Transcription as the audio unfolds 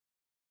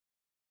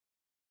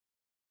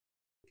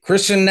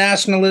Christian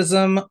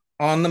nationalism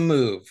on the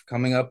move,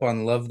 coming up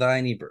on Love Thy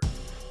Neighbor.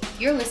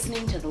 You're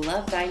listening to the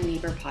Love Thy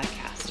Neighbor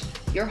podcast,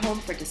 your home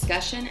for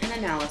discussion and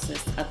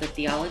analysis of the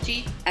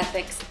theology,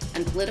 ethics,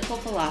 and political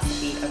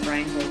philosophy of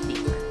Reinhold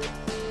Niebuhr.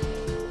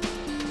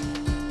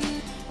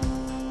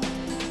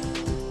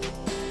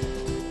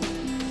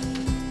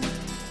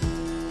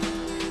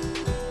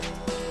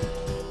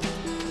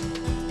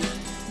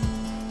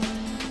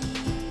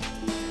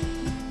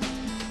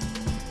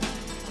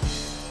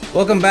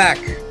 Welcome back,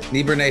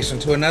 Neighbor Nation,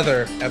 to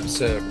another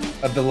episode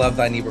of the Love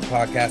Thy Neighbor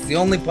podcast, the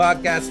only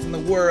podcast in the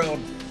world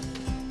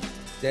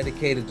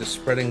dedicated to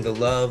spreading the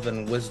love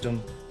and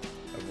wisdom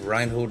of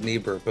Reinhold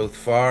Niebuhr, both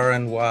far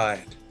and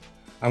wide.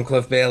 I'm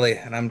Cliff Bailey,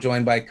 and I'm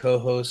joined by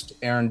co-host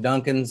Aaron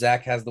Duncan.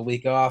 Zach has the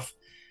week off.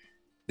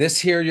 This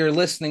here you're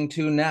listening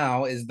to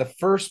now is the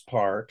first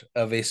part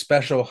of a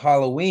special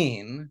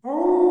Halloween.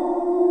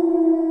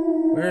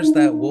 Where's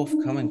that wolf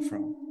coming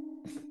from?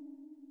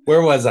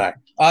 Where was I?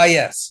 Ah,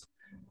 yes.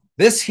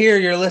 This here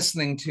you're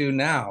listening to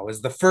now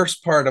is the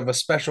first part of a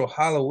special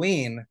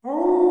Halloween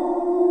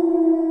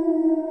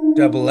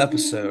double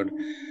episode.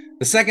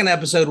 The second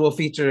episode will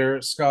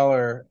feature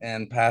scholar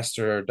and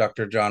pastor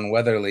Dr. John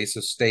Weatherly, so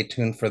stay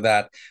tuned for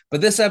that.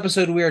 But this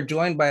episode, we are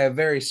joined by a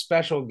very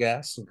special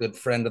guest, a good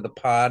friend of the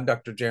pod,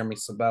 Dr. Jeremy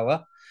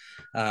Sabella.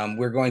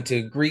 We're going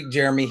to greet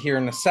Jeremy here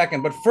in a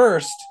second, but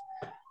first,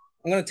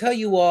 I'm going to tell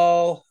you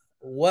all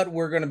what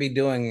we're going to be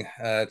doing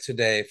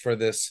today for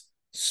this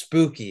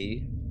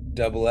spooky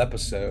double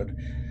episode.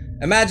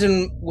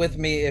 Imagine with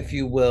me, if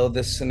you will,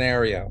 this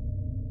scenario.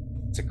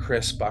 It's a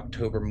crisp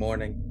October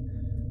morning,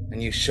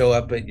 and you show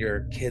up at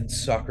your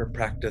kids' soccer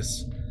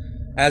practice.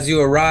 As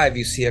you arrive,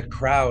 you see a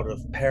crowd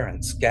of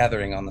parents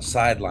gathering on the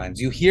sidelines.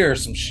 You hear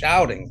some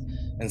shouting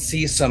and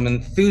see some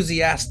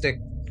enthusiastic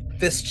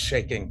fist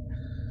shaking.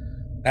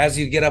 As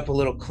you get up a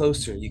little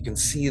closer, you can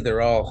see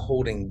they're all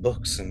holding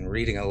books and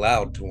reading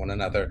aloud to one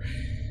another.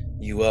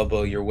 You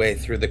elbow your way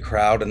through the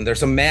crowd, and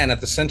there's a man at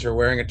the center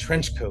wearing a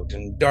trench coat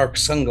and dark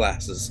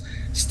sunglasses,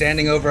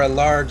 standing over a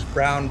large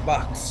brown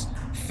box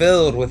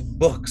filled with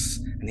books,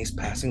 and he's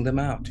passing them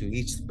out to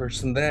each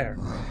person there.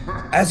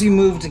 As you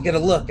move to get a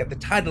look at the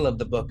title of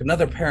the book,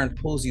 another parent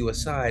pulls you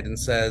aside and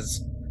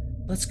says,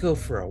 "Let's go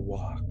for a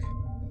walk."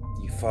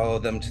 You follow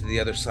them to the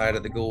other side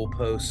of the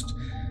goalpost,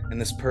 and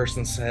this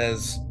person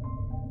says,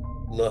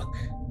 "Look,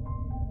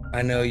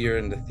 I know you're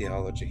into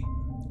theology,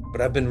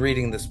 but I've been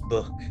reading this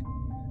book,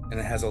 and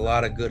it has a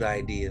lot of good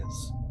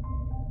ideas.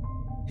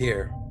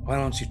 Here, why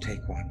don't you take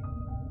one?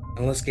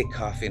 And let's get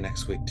coffee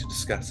next week to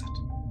discuss it."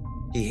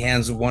 He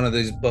hands one of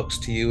these books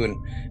to you,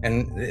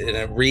 and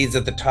it reads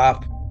at the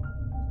top,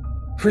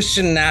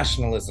 "Christian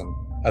Nationalism,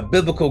 a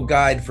biblical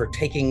guide for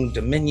taking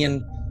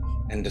dominion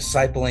and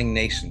discipling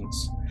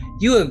nations."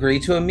 You agree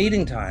to a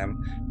meeting time,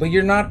 but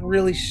you're not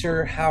really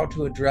sure how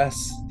to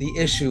address the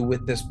issue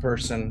with this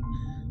person.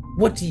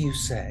 What do you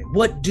say?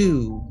 What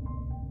do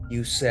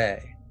you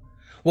say?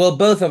 Well,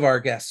 both of our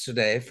guests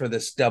today for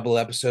this double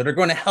episode are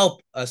going to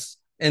help us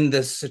in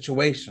this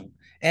situation,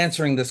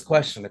 answering this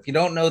question. If you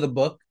don't know the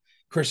book,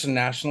 Christian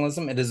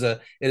Nationalism, it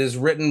is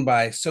written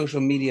by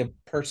social media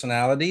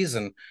personalities,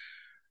 and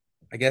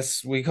I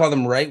guess we call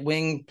them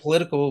right-wing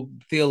political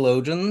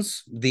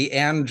theologians, the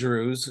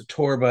Andrews,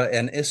 Torba,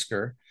 and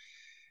Isker.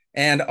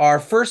 And our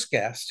first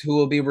guest, who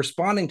will be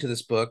responding to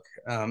this book,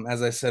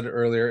 as I said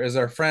earlier, is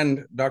our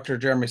friend, Dr.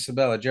 Jeremy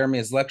Sabella. Jeremy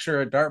is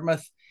lecturer at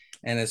Dartmouth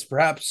and is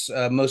perhaps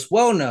most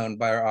well known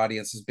by our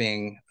audience as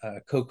being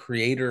a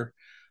co-creator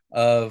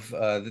of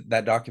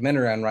that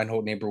documentary on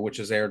Reinhold Niebuhr, which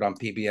is aired on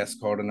PBS,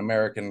 called An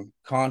American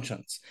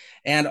Conscience,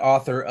 and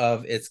author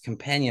of its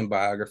companion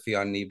biography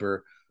on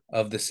Niebuhr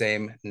of the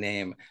same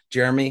name.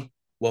 Jeremy,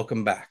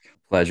 welcome back.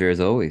 Pleasure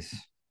as always.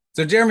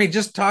 So, Jeremy,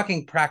 just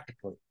talking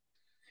practically,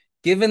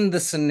 given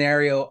the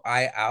scenario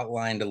I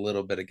outlined a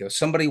little bit ago,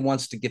 somebody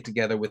wants to get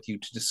together with you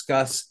to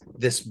discuss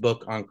this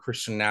book on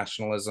Christian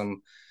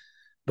nationalism.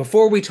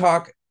 Before we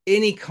talk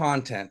any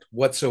content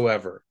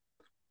whatsoever,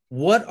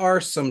 what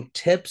are some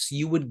tips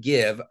you would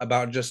give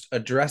about just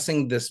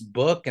addressing this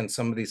book and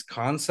some of these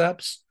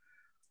concepts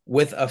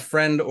with a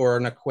friend or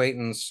an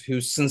acquaintance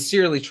who's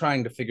sincerely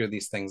trying to figure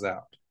these things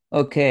out?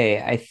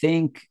 Okay, I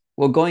think,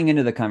 well, going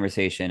into the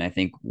conversation, I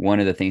think one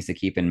of the things to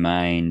keep in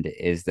mind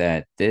is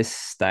that this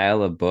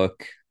style of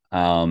book,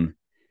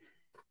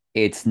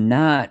 it's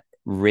not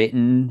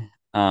written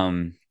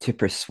to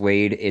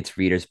persuade its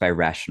readers by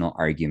rational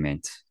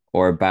argument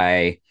or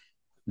by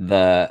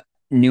the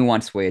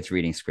nuanced way it's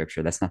reading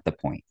scripture. That's not the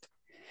point.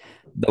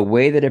 The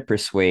way that it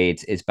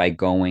persuades is by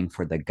going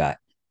for the gut,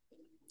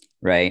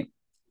 right?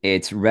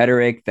 It's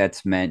rhetoric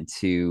that's meant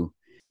to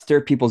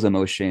stir people's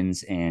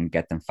emotions and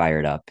get them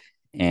fired up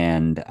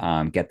and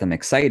get them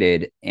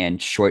excited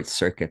and short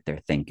circuit their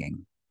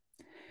thinking.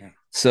 Yeah.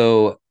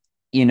 So,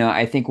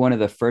 I think one of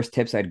the first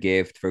tips I'd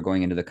give for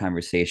going into the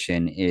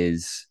conversation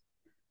is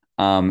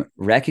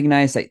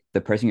recognize that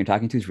the person you're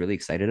talking to is really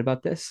excited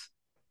about this,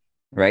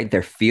 right?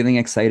 They're feeling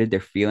excited. They're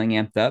feeling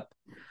amped up.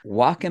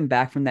 Walk them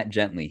back from that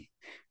gently,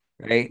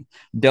 right?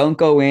 Don't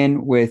go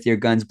in with your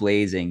guns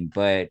blazing,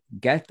 but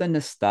get them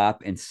to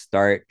stop and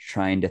start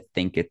trying to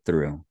think it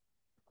through.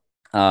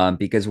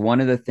 Because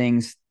one of the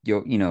things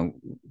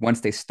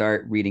once they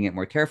start reading it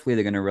more carefully,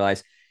 they're going to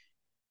realize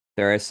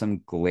there are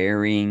some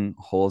glaring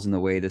holes in the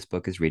way this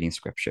book is reading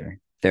scripture.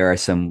 There are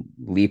some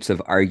leaps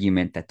of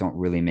argument that don't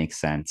really make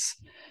sense.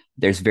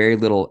 There's very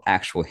little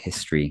actual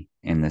history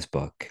in this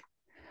book.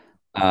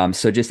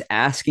 So just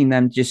asking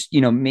them, just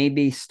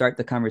maybe start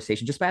the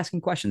conversation just by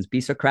asking questions.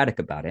 Be Socratic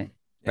about it,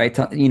 Yeah.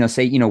 right?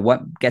 Say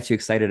what gets you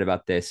excited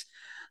about this.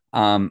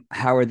 How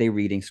are they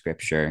reading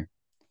scripture,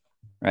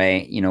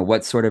 right?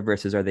 What sort of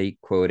verses are they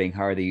quoting?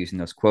 How are they using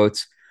those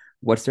quotes?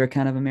 What's their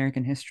account of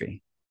American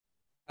history?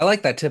 I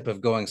like that tip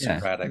of going Yeah,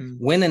 Socratic.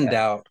 When in yeah.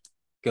 doubt,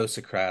 go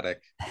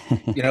Socratic.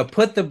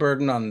 Put the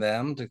burden on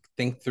them to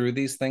think through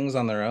these things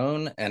on their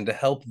own and to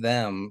help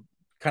them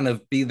kind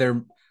of be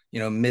their,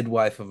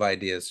 midwife of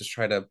ideas, just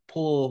try to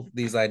pull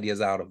these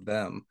ideas out of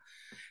them.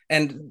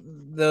 And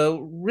the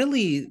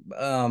really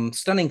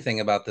stunning thing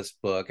about this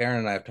book, Aaron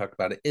and I have talked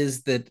about it,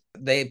 is that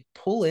they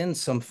pull in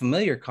some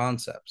familiar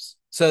concepts.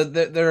 So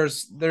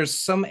there's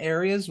some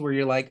areas where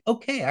you're like,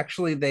 okay,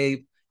 actually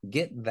they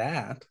get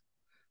that,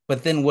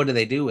 but then what do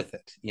they do with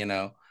it?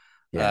 Yeah.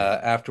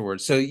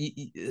 Afterwards. So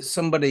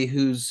somebody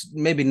who's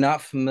maybe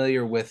not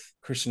familiar with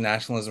Christian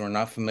nationalism or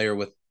not familiar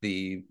with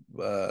the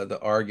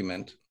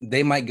argument,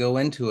 they might go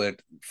into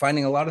it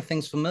finding a lot of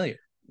things familiar.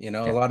 A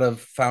Yeah. lot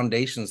of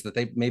foundations that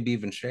they maybe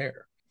even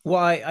share.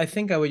 Well, I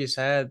think I would just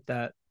add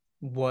that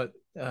what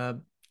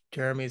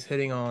Jeremy is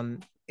hitting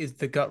on is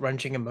the gut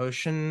wrenching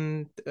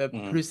emotion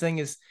producing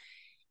is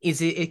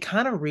it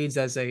kind of reads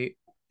as a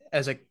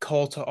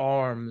call to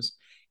arms,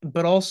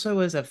 but also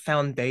as a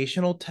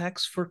foundational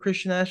text for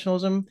Christian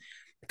nationalism,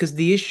 because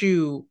the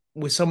issue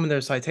with some of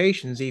their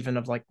citations, even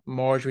of like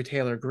Marjorie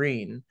Taylor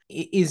Greene,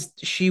 is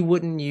she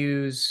wouldn't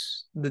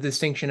use the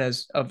distinction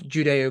as of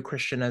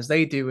Judeo-Christian as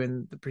they do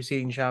in the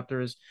preceding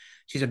chapters.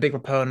 She's a big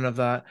proponent of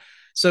that.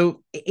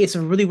 So it's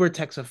a really weird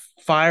text of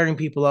firing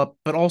people up,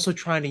 but also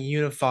trying to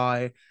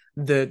unify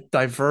the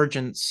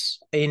divergence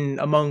in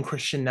among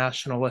Christian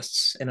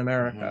nationalists in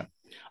America.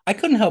 I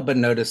couldn't help but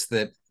notice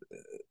that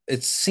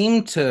it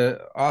seemed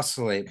to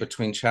oscillate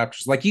between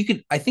chapters. Like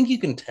I think you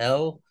can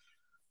tell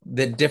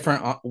that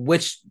different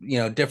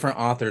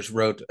authors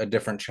wrote a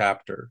different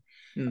chapter.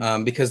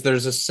 Because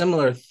there's a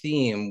similar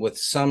theme with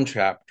some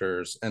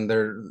chapters, and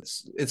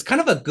it's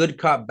kind of a good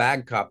cop,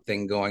 bad cop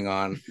thing going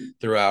on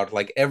throughout.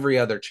 Like every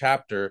other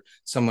chapter,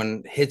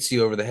 someone hits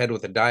you over the head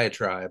with a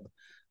diatribe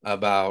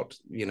about,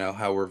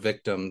 how we're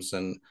victims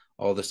and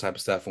all this type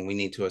of stuff, and we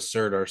need to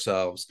assert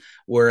ourselves.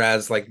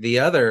 Whereas like the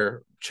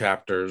other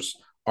chapters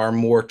are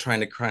more trying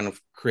to kind of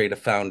create a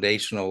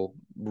foundational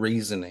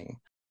reasoning.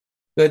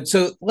 Good.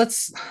 So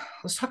let's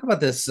talk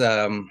about this.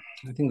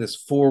 I think this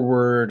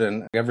forward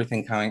and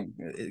everything kind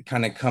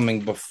of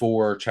coming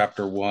before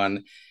chapter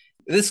one.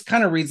 This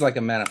kind of reads like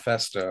a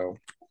manifesto.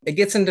 It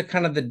gets into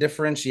kind of the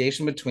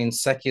differentiation between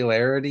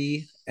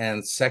secularity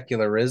and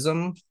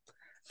secularism,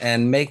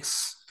 and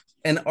makes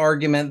an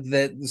argument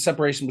that the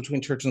separation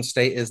between church and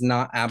state is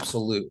not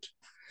absolute.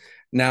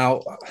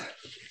 Now,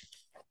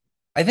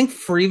 I think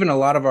for even a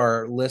lot of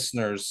our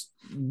listeners,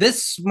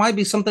 this might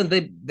be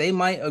something they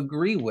might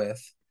agree with,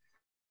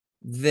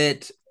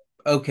 that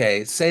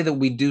okay, say that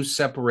we do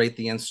separate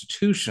the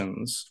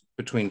institutions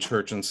between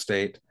church and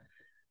state,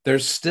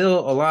 there's still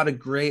a lot of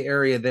gray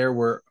area there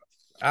where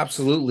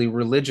absolutely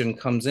religion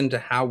comes into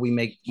how we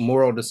make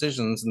moral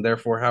decisions and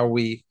therefore how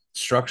we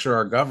structure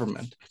our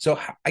government. So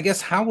I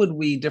guess how would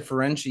we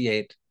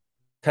differentiate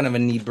kind of a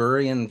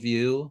Niebuhrian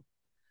view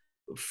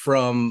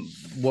from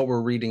what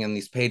we're reading in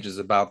these pages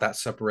about that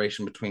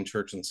separation between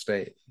church and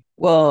state?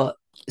 Well,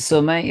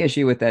 so my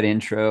issue with that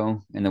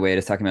intro and the way it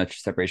is talking about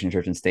separation of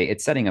church and state,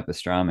 it's setting up a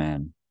straw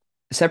man.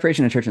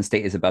 Separation of church and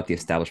state is about the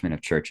establishment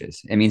of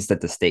churches. It means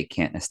that the state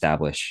can't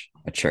establish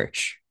a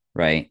church,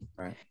 right?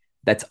 Right.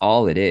 That's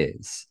all it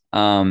is.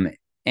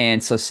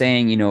 And so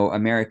saying,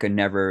 America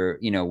never,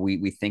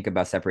 we think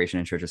about separation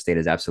of church and state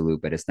as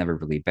absolute, but it's never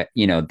really, but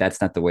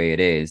that's not the way it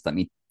is. Let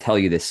me tell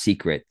you the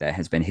secret that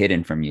has been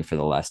hidden from you for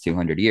the last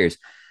 200 years.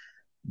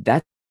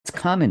 That's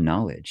common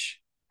knowledge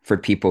for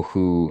people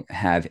who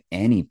have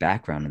any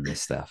background in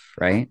this stuff,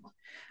 right?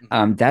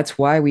 That's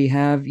why we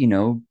have,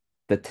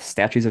 the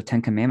statues of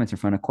 10 commandments in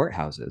front of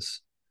courthouses,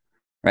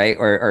 right?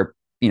 Or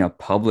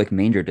public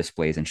manger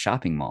displays in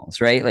shopping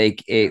malls, right?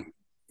 Like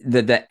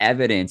the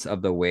evidence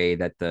of the way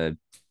that the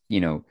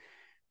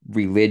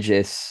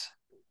religious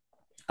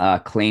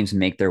claims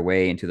make their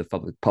way into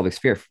the public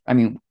sphere. I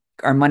mean,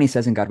 our money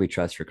says in God we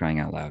trust, for crying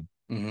out loud.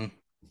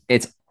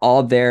 It's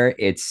all there.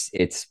 It's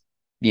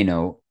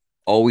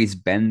always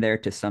been there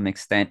to some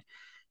extent.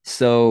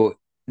 So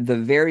the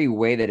very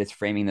way that it's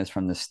framing this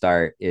from the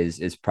start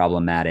is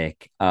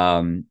problematic.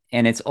 And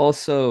it's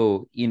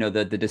also,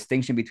 the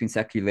distinction between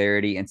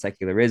secularity and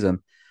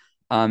secularism.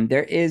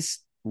 There is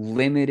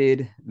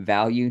limited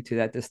value to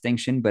that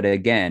distinction, but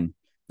again,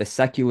 the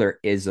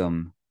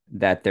secularism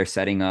that they're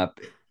setting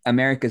up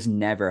America's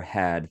never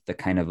had the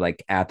kind of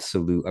like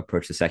absolute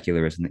approach to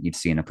secularism that you'd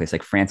see in a place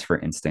like France, for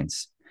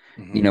instance,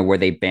 where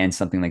they banned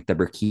something like the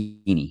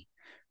burkini,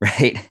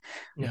 right?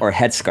 Yeah. Or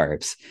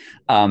headscarves.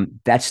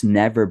 That's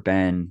never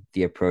been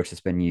the approach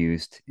that's been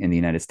used in the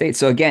United States.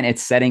 So again,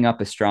 it's setting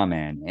up a straw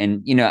man.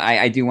 And,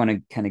 I do want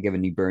to kind of give a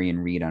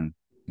Niebuhrian read on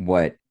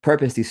what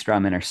purpose these straw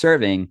men are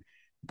serving,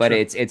 but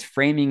Sure. it's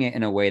framing it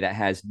in a way that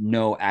has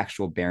no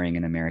actual bearing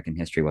in American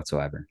history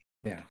whatsoever.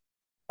 Yeah.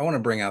 I want to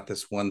bring out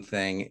this one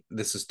thing.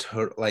 This is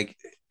total like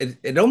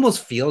it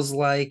almost feels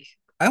like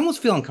I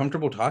almost feel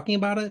uncomfortable talking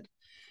about it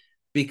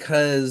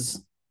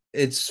because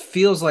it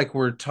feels like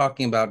we're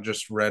talking about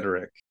just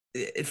rhetoric.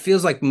 It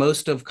feels like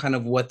most of kind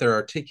of what they're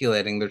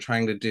articulating, they're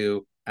trying to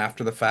do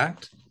after the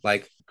fact.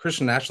 Like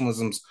Christian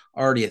nationalism's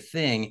already a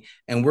thing,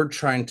 and we're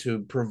trying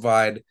to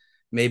provide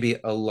maybe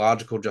a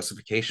logical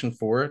justification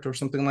for it or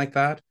something like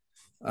that.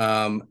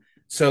 Um,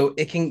 so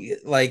it can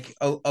like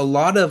a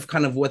lot of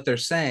kind of what they're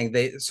saying,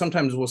 they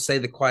sometimes will say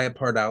the quiet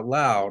part out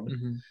loud.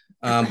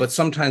 But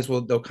sometimes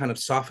they'll kind of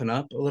soften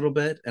up a little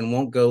bit and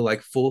won't go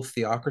like full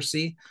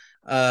theocracy.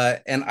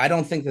 And I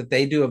don't think that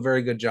they do a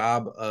very good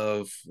job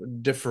of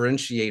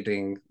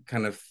differentiating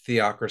kind of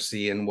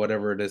theocracy and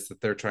whatever it is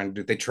that they're trying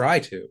to do. They try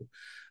to.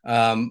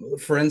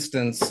 For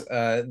instance,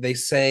 they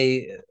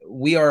say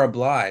we are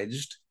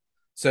obliged.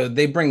 So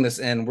they bring this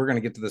in. We're going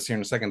to get to this here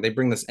in a second. They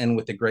bring this in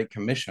with the Great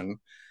Commission.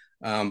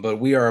 But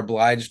we are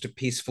obliged to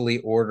peacefully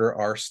order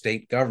our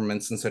state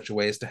governments in such a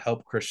way as to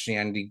help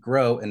Christianity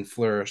grow and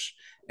flourish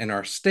in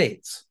our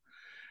states.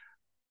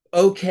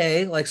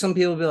 Okay, like some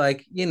people be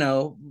like,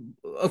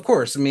 of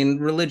course, I mean,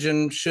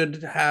 religion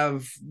should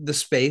have the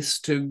space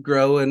to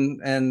grow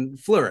and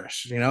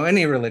flourish.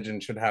 Any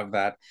religion should have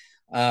that.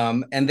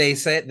 And they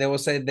will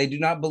say they do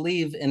not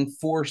believe in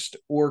forced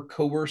or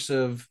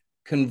coercive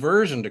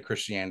conversion to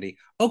Christianity.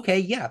 Okay,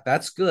 yeah,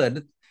 that's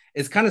good.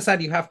 It's kind of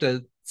sad you have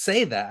to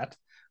say that,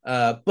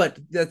 but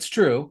that's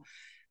true.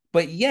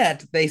 But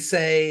yet they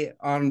say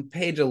on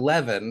page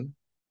 11,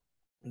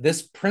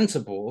 this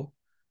principle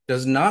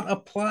does not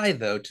apply,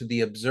 though, to the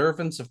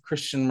observance of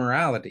Christian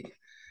morality.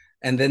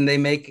 And then they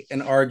make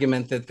an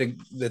argument that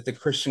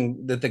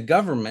the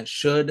government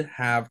should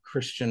have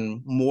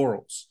Christian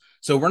morals.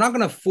 So we're not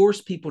going to force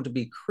people to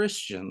be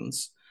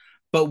Christians,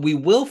 but we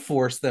will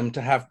force them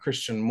to have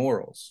Christian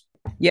morals.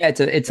 Yeah,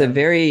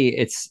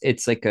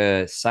 it's like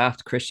a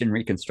soft Christian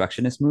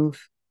Reconstructionist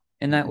move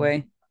in that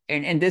way.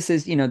 And this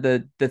is,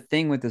 the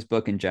thing with this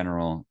book in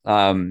general.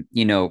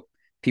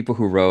 People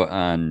who wrote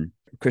on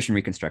Christian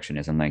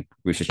Reconstructionism, like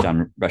Rosh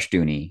John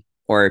Rushdoony,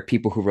 or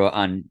people who wrote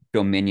on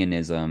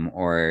dominionism,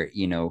 or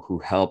who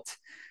helped,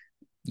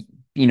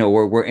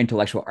 were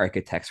intellectual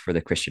architects for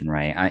the Christian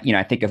right.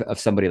 I think of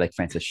somebody like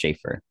Francis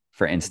Schaeffer,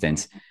 for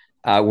instance,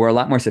 were a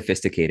lot more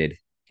sophisticated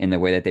in the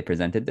way that they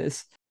presented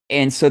this,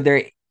 and so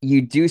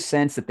you do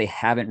sense that they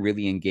haven't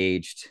really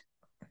engaged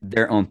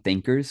their own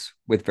thinkers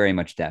with very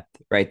much depth,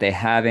 right? They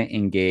haven't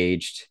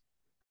engaged,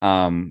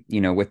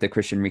 with the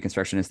Christian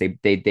Reconstructionists.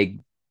 They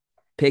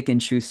pick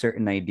and choose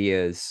certain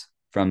ideas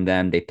from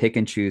them. They pick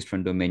and choose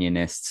from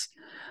dominionists.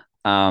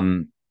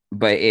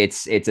 But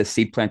it's a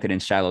seed planted in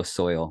shallow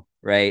soil,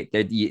 right?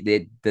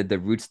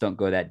 The roots don't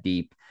go that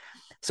deep.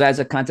 So as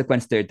a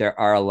consequence, there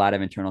are a lot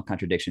of internal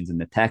contradictions in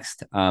the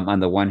text. On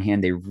the one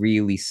hand, they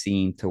really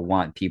seem to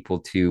want people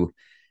to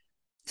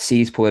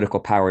seize political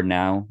power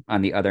now.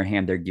 On the other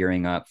hand, they're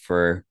gearing up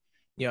for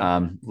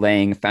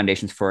laying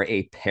foundations for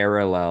a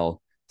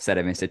parallel set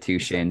of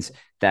institutions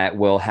that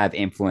will have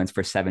influence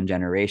for 7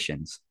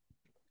 generations.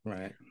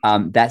 Right.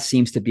 That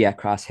seems to be at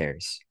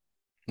crosshairs,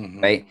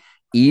 right?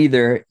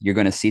 Either you're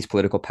going to seize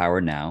political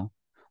power now,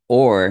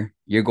 or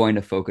you're going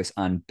to focus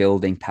on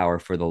building power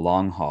for the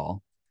long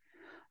haul.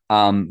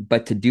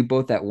 But to do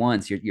both at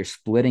once, you're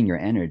splitting your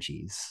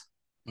energies,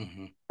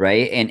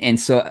 right? And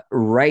so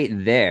right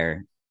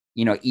there,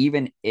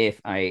 even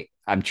if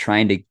I'm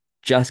trying to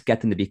just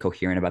get them to be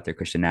coherent about their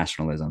Christian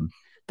nationalism,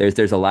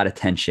 there's a lot of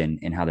tension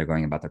in how they're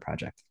going about their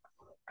project.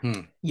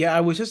 Yeah,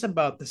 I was just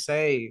about to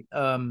say,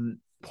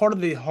 part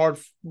of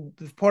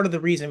the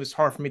reason it was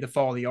hard for me to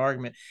follow the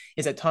argument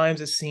is at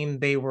times it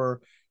seemed they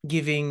were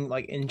giving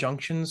like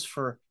injunctions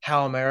for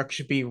how America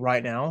should be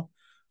right now,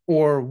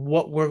 or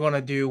what we're going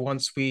to do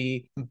once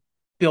we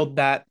build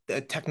that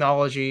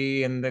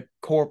technology and the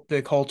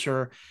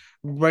culture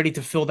ready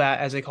to fill that,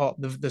 as they call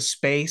it, the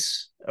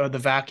space or the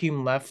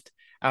vacuum left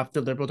after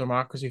liberal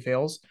democracy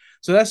fails.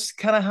 So that's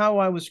kind of how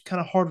I was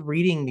kind of hard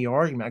reading the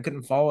argument. I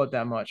couldn't follow it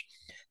that much,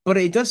 but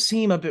it does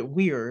seem a bit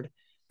weird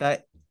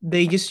that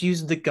they just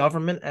use the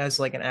government as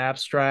like an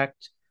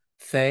abstract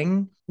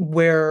thing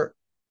where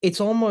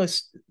it's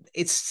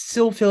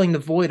still filling the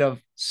void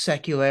of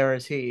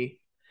secularity,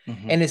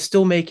 and it's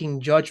still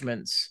making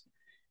judgments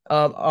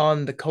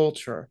on the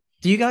culture.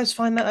 Do you guys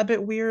find that a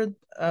bit weird?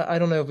 I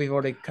don't know if we've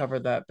already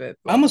covered that bit.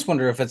 I almost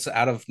wonder if it's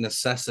out of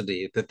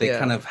necessity that they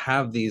kind of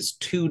have these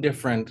two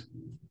different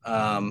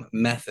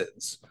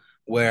methods,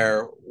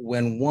 where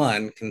when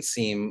one can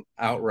seem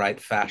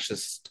outright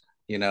fascist,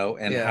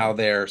 and how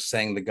they're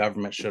saying the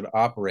government should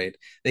operate,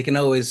 they can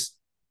always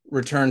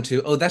return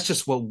to, oh, that's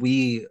just what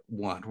we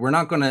want. We're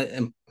not going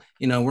to,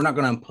 we're not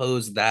going to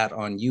impose that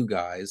on you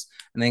guys,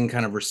 and then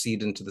kind of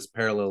recede into this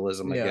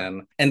parallelism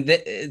again. And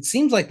it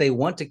seems like they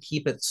want to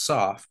keep it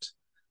soft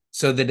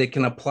so that it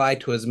can apply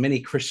to as many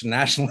Christian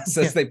nationalists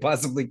as they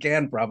possibly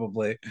can,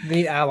 probably. They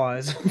need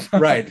allies.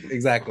 Right,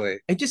 exactly.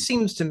 It just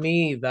seems to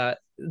me that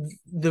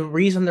the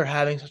reason they're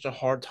having such a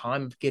hard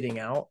time of getting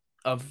out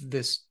of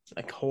this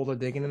like hole they're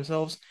digging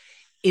themselves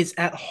is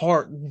at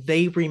heart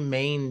they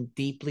remain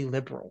deeply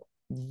liberal.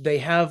 They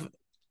have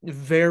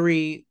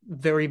very,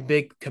 very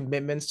big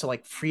commitments to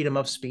like freedom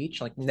of speech,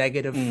 like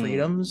negative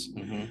freedoms,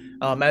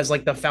 as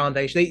like the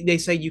foundation. They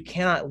say you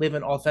cannot live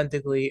an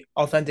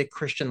authentic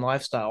Christian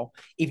lifestyle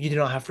if you do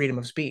not have freedom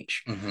of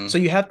speech. So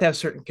you have to have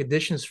certain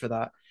conditions for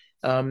that.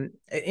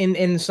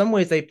 In some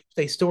ways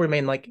they still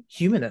remain like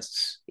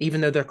humanists,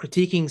 even though they're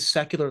critiquing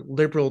secular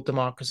liberal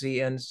democracy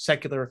and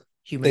secular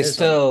humanism. They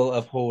still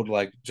uphold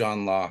like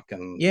John Locke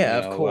and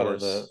of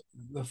course, a lot of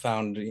the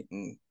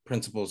founding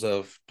principles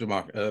of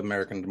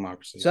American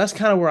democracy. So that's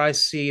kind of where I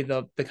see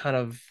the kind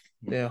of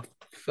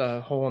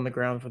hole in the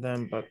ground for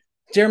them. But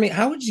Jeremy,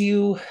 how would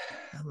you?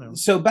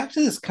 So back to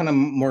this kind of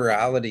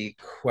morality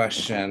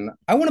question,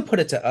 I want to put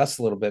it to us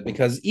a little bit,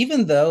 because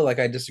even though like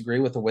I disagree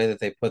with the way that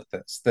they put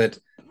this, that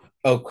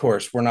of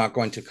course we're not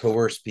going to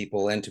coerce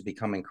people into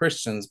becoming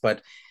Christians,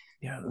 but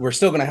we're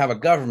still going to have a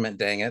government,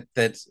 dang it,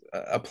 that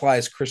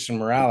applies Christian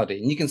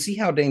morality. And you can see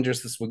how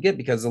dangerous this would get,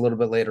 because a little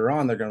bit later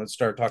on they're going to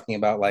start talking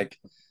about like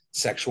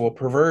sexual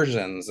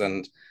perversions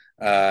and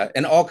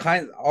all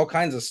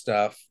kinds of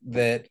stuff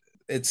that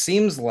it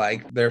seems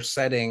like they're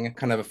setting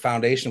kind of a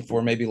foundation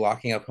for maybe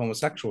locking up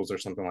homosexuals or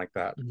something like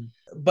that.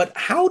 But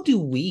how do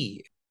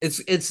we?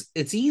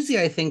 It's easy,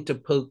 I think, to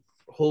poke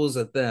holes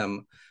at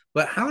them,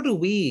 but how do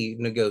we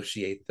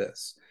negotiate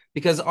this?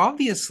 Because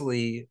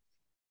obviously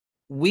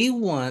we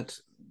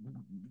want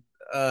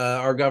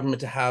our government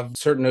to have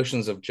certain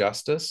notions of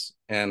justice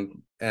and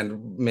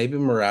maybe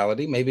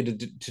morality, maybe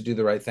to do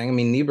the right thing. I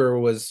mean, Niebuhr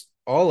was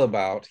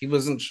he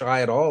wasn't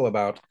shy at all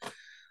about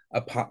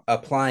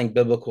applying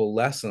biblical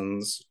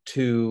lessons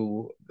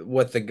to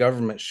what the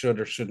government should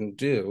or shouldn't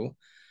do.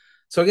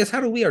 So I guess, how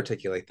do we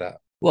articulate that?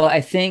 Well,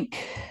 I think,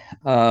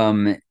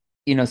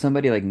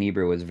 somebody like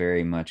Niebuhr was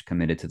very much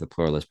committed to the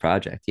pluralist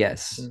project.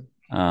 Yes.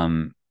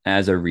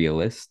 As a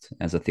realist,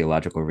 as a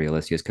theological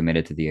realist, he was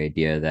committed to the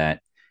idea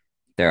that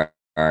there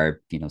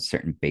are,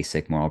 certain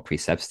basic moral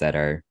precepts that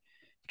are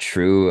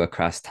true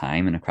across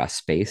time and across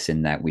space,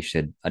 and that we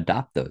should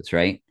adopt those,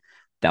 right?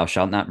 Thou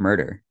shalt not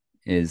murder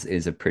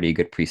is a pretty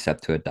good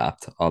precept to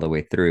adopt all the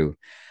way through.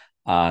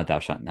 Thou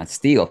shalt not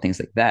steal,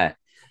 things like that.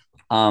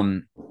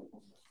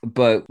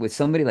 But with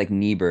somebody like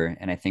Niebuhr,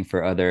 and I think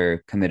for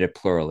other committed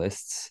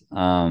pluralists,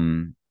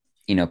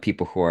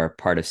 people who are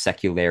part of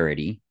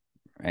secularity,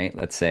 right?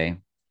 Let's say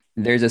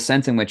there's a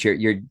sense in which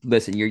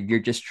you're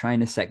just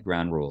trying to set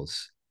ground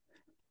rules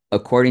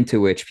according to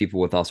which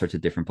people with all sorts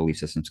of different belief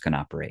systems can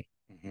operate,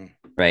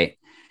 right?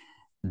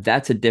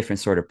 That's a different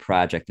sort of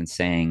project than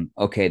saying,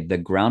 okay, the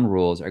ground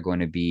rules are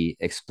going to be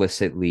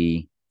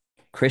explicitly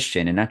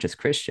Christian, and not just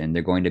Christian.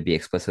 They're going to be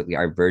explicitly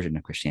our version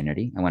of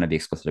Christianity. I want to be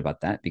explicit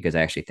about that, because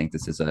I actually think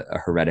this is a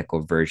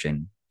heretical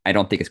version. I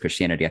don't think it's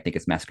Christianity. I think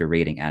it's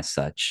masquerading as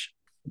such.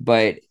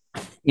 But,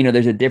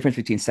 there's a difference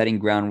between setting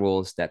ground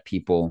rules that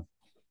people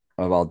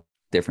of all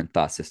different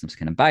thought systems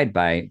can abide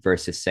by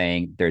versus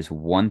saying there's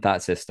one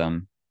thought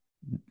system,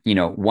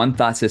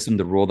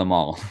 to rule them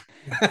all.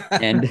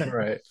 And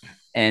right.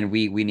 And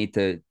we need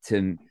to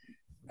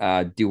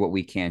do what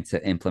we can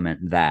to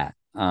implement that.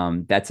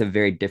 That's a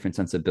very different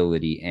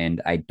sensibility,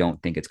 and I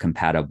don't think it's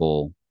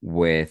compatible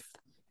with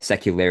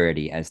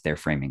secularity as they're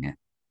framing it.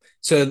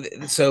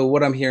 So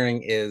what I'm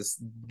hearing is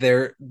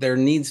there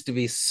needs to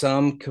be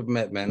some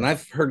commitment, and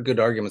I've heard good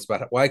arguments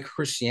about why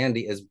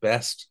Christianity is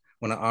best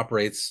when it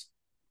operates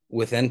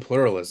within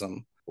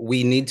pluralism.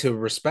 We need to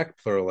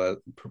respect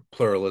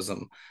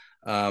pluralism.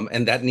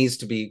 And that needs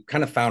to be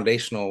kind of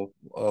foundational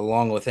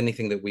along with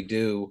anything that we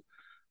do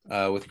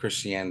with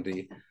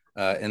Christianity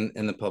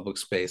in the public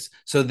space.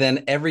 So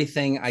then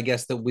everything, I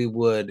guess, that we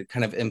would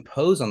kind of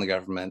impose on the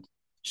government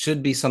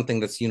should be something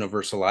that's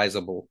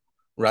universalizable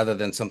rather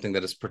than something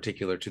that is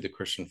particular to the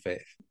Christian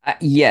faith.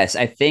 Yes,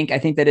 I think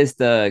that is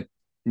the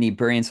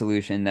Niebuhrian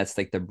solution. That's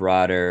like the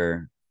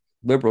broader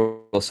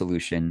liberal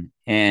solution.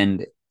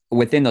 And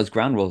within those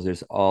ground rules,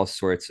 there's all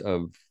sorts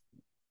of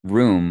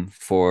room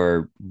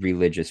for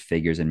religious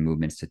figures and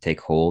movements to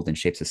take hold and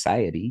shape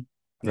society,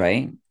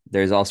 right?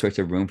 There's all sorts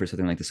of room for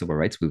something like the civil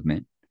rights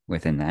movement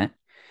within that,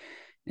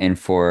 and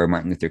for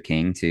Martin Luther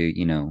King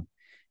to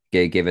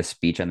give a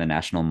speech on the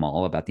National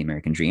Mall about the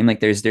American dream. Like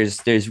there's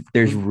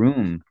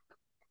room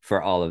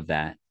for all of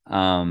that,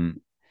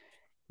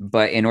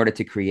 but in order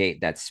to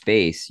create that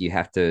space, you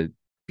have to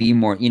be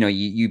more,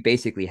 you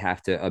basically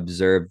have to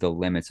observe the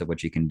limits of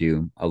what you can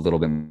do a little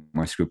bit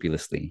more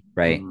scrupulously,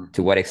 right?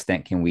 To what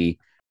extent can we?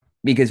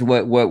 Because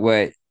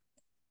what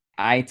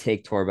I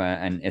take Torba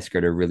and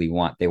Isker to really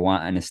want, they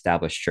want an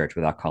established church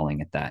without calling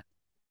it that.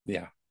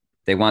 Yeah.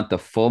 They want the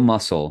full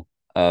muscle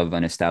of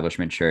an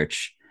establishment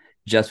church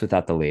just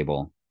without the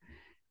label.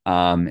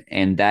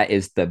 And that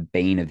is the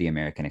bane of the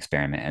American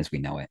experiment as we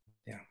know it.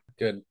 Yeah,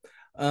 good.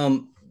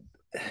 Um,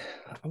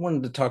 I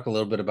wanted to talk a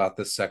little bit about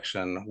this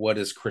section. What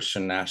is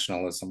Christian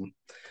nationalism?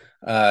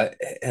 Uh,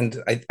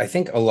 and I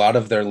think a lot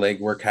of their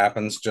legwork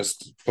happens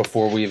just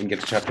before we even get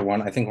to chapter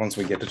one. I think once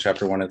we get to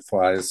chapter one, it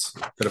flies.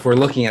 But if we're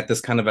looking at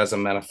this kind of as a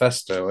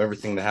manifesto,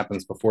 everything that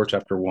happens before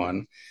chapter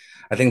one,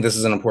 I think this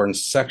is an important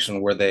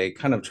section where they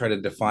kind of try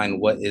to define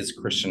what is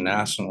Christian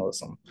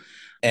nationalism.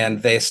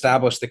 And they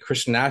establish that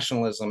Christian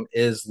nationalism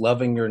is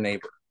loving your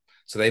neighbor.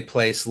 So they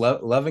place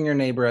loving your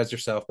neighbor as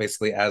yourself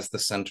basically as the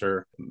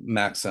center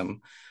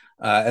maxim.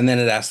 And then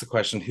it asks the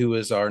question, who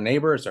is our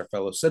neighbor? It's our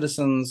fellow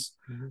citizens,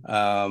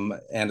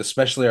 and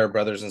especially our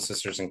brothers and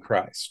sisters in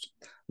Christ.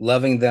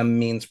 Loving them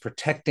means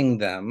protecting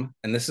them.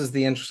 And this is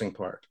the interesting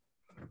part.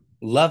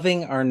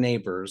 Loving our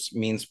neighbors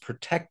means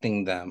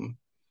protecting them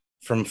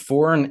from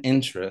foreign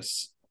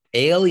interests,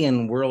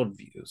 alien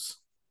worldviews,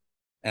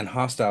 and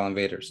hostile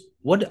invaders.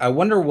 I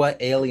wonder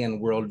what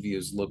alien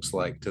worldviews looks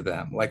like to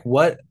them. Like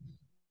what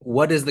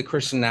is the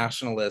Christian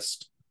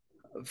nationalist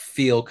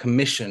feel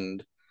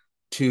commissioned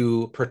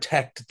to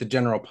protect the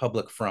general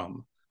public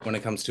from when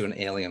it comes to an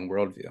alien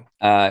worldview?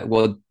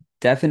 Well,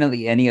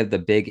 definitely any of the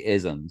big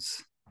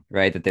isms,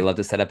 right, that they love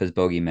to set up as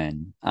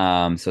bogeymen.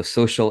 So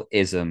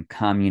socialism,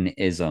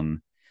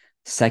 communism,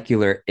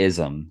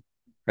 secularism,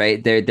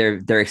 right?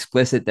 They're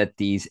explicit that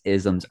these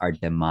isms are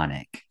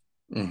demonic.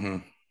 Mm-hmm.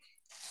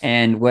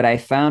 And what I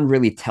found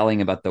really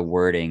telling about the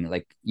wording,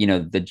 like,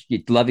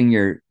 the loving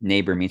your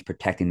neighbor means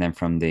protecting them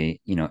from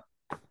the,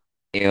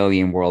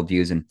 alien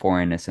worldviews and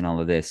foreignness and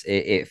all of this.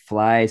 It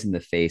flies in the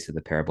face of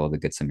the parable of the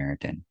Good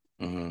Samaritan.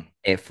 Mm-hmm.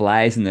 It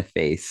flies in the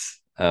face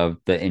of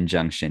the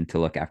injunction to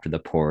look after the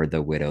poor,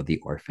 the widow, the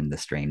orphan, the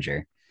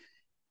stranger,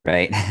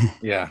 right?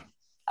 Yeah.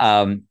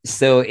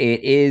 So it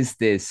is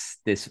this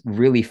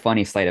really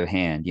funny sleight of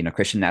hand.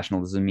 Christian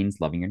nationalism means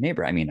loving your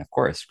neighbor. I mean, of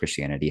course,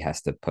 Christianity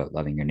has to put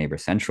loving your neighbor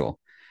central.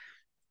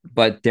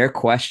 But their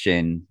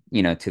question,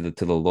 to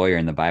the lawyer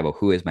in the Bible,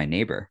 who is my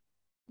neighbor,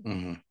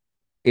 mm-hmm.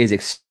 is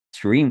extreme.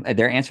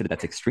 Their answer to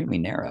that's extremely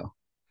narrow,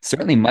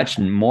 certainly much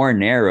more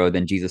narrow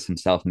than Jesus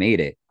himself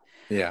made it.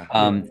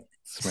 Yeah.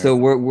 So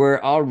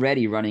we're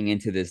already running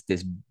into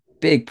this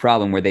big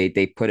problem where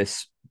they put a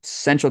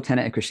central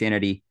tenet of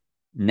Christianity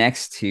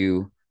next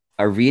to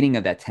a reading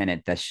of that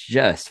tenet that's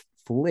just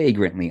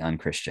flagrantly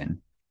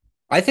unchristian.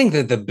 I think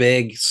that the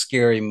big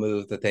scary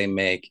move that they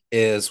make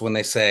is when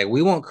they say,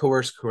 we won't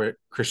coerce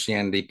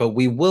Christianity, but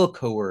we will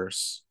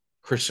coerce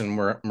Christian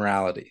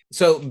morality.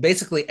 So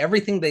basically,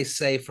 everything they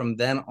say from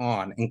then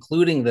on,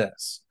 including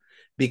this,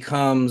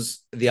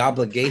 becomes the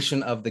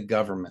obligation of the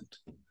government.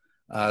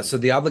 So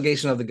the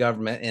obligation of the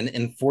government in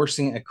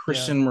enforcing a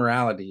Christian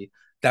morality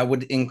that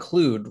would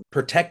include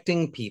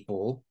protecting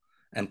people,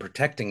 and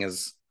protecting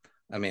is,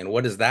 I mean,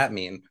 what does that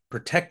mean?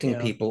 Protecting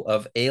people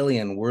of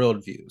alien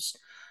worldviews.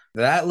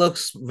 That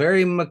looks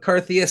very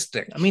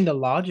McCarthyistic. I mean, the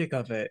logic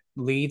of it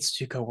leads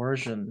to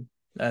coercion,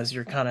 as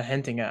you're kind of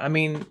hinting at. I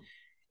mean,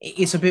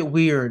 it's a bit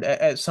weird.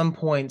 At some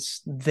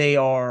points, they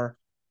are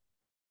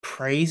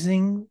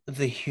praising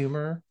the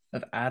humor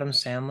of Adam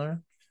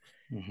Sandler,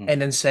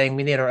 and then saying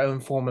we need our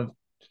own form of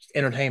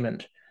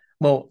entertainment.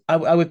 Well,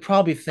 I would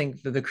probably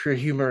think that the career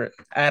humor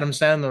Adam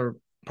Sandler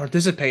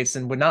participates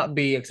in would not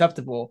be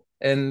acceptable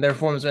in their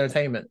forms of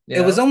entertainment.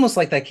 It was almost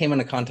like that came in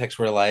a context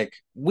where, like,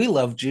 we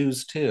love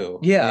Jews too.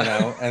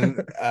 Yeah. And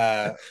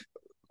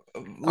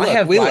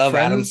look, we love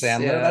Adam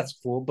Sandler. Yeah. That's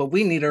cool, but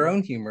we need our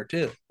own humor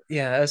too.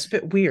 Yeah, it's a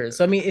bit weird.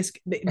 So I mean,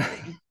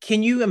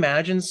 can you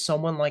imagine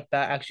someone like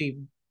that actually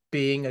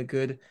being a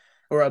good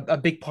or a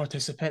big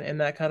participant in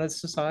that kind of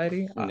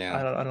society?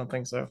 Yeah. I don't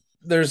think so.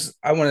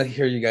 I want to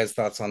hear you guys'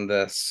 thoughts on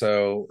this.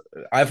 So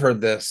I've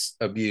heard this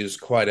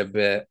abused quite a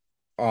bit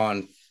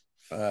on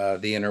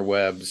the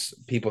interwebs,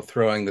 people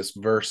throwing this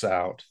verse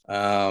out,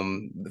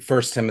 1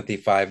 Timothy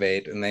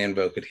 5:8, and they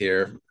invoke it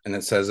here. And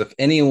it says, if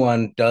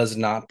anyone does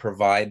not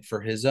provide for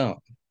his own,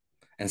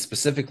 and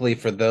specifically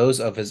for those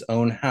of his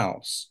own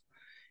house,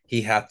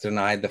 he hath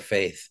denied the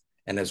faith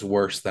and is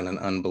worse than an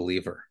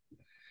unbeliever.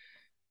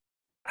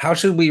 How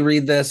should we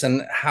read this?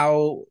 And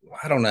how,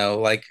 I don't know,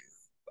 like,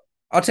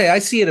 I'll tell you, I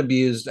see it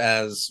abused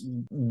as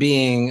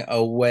being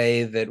a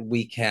way that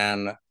we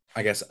can,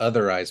 I guess,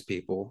 otherize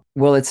people.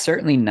 Well, it's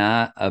certainly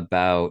not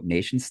about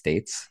nation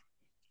states.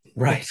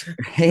 Right.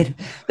 Right.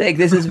 Like,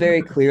 this is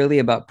very clearly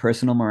about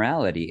personal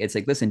morality. It's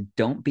like, listen,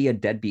 don't be a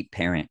deadbeat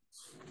parent.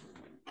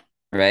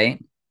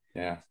 Right.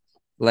 Yeah.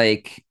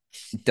 Like,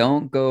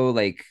 don't go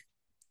like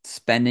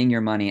spending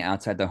your money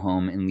outside the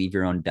home and leave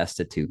your own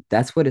destitute.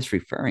 That's what it's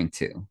referring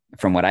to,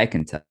 from what I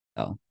can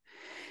tell.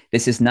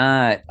 This is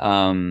not,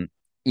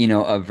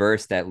 a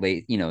verse that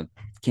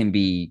can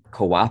be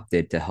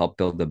co-opted to help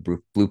build the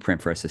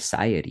blueprint for a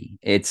society.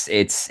 It's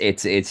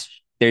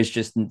there's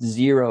just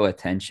zero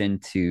attention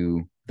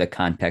to the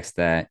context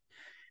that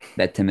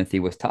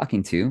Timothy was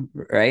talking to,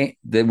 right?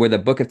 Where the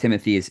book of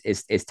Timothy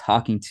is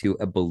talking to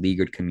a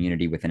beleaguered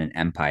community within an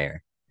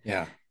empire.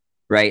 Yeah.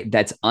 Right.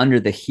 That's under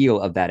the heel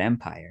of that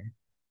empire.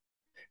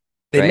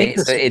 They make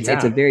right? So this, it's a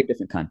yeah, very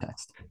different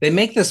context. they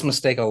make this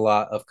mistake a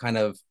lot of kind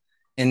of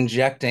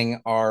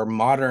injecting our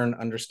modern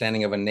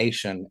understanding of a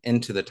nation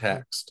into the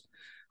text.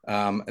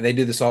 They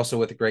do this also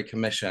with the Great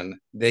Commission.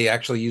 They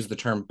actually use the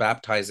term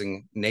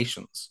baptizing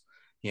nations,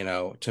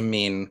 to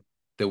mean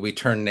that we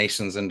turn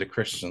nations into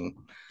Christian,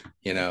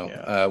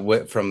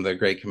 from the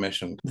Great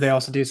Commission. They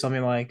also do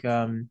something like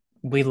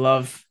we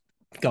love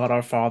God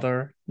our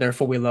Father,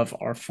 therefore we love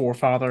our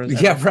forefathers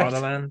and Yeah, our right.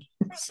 fatherland.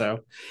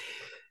 So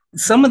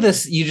Some of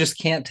this you just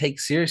can't take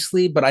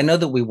seriously, but I know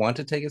that we want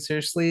to take it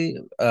seriously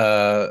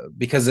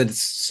because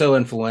it's so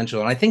influential.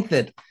 And I think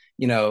that,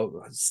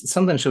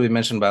 something should be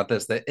mentioned about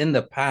this, that in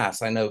the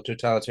past, I know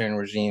totalitarian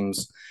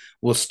regimes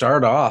will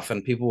start off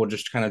and people will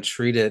just kind of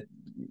treat it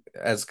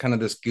as kind of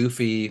this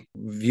goofy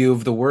view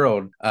of the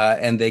world,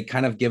 and they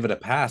kind of give it a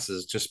pass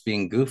as just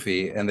being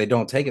goofy, and they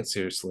don't take it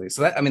seriously.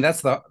 So that, I mean,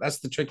 that's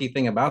the tricky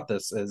thing about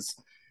this is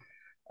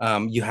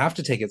you have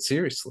to take it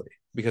seriously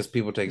because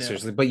people take it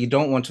seriously, but you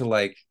don't want to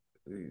like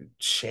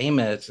shame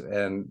it.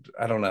 And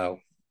I don't know,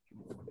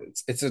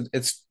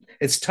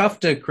 it's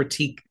tough to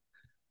critique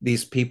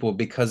these people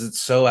because it's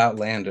so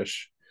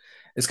outlandish.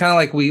 It's kind of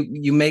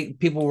like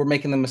people were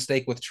making the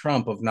mistake with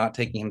Trump of not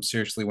taking him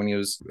seriously when he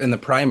was in the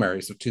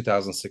primaries of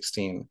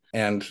 2016,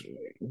 and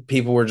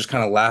people were just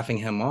kind of laughing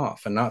him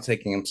off and not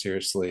taking him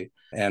seriously.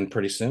 And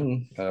pretty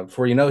soon,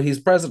 before you know, he's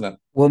president.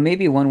 Well,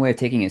 maybe one way of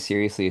taking it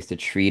seriously is to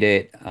treat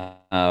it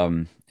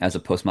as a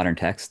postmodern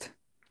text.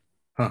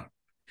 Huh.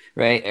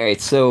 Right. All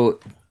right. So,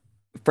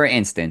 for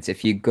instance,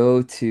 if you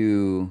go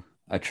to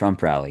a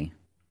Trump rally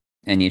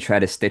and you try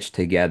to stitch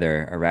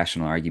together a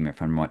rational argument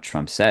from what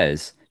Trump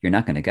says, you're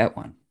not going to get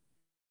one.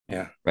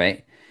 Yeah.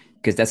 Right.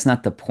 Because that's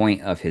not the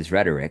point of his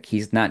rhetoric.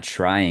 He's not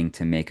trying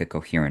to make a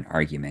coherent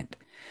argument.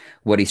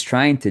 What he's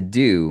trying to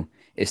do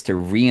is to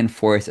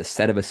reinforce a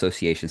set of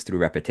associations through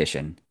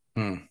repetition.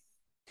 Hmm.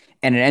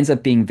 And it ends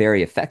up being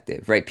very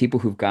effective, right? People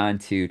who've gone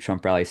to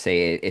Trump rallies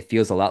say it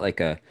feels a lot like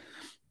a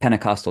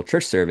Pentecostal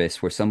church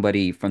service where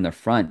somebody from the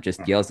front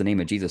just yells the name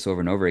of Jesus over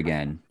and over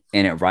again,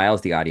 and it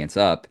riles the audience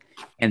up,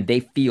 and they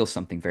feel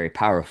something very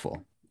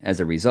powerful as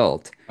a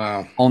result.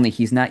 Wow. Only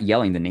he's not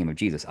yelling the name of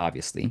Jesus,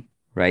 obviously,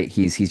 right?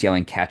 He's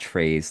yelling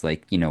catchphrase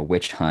like,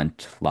 witch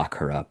hunt, lock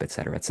her up, et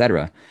cetera, et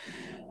cetera.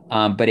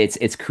 But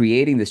it's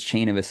creating this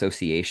chain of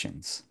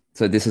associations.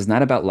 So this is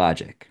not about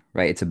logic,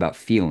 right? It's about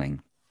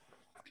feeling.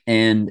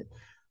 And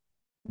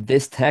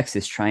this text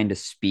is trying to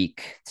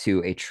speak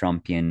to a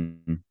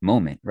Trumpian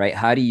moment, right?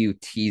 How do you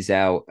tease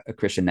out a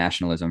Christian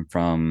nationalism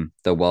from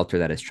the welter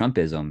that is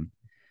Trumpism?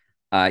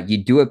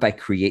 You do it by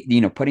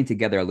putting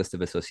together a list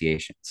of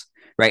associations,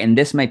 right? And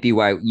this might be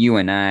why you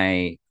and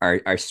I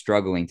are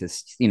struggling to,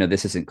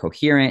 this isn't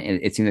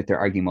coherent. It seems like they're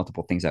arguing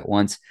multiple things at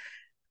once.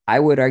 I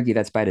would argue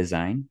that's by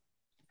design.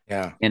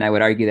 Yeah. And I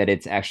would argue that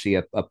it's actually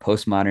a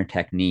postmodern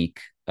technique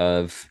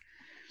of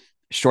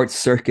short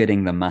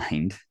circuiting the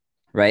mind,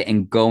 right?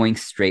 And going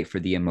straight for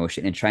the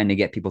emotion and trying to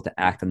get people to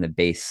act on the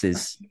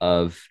basis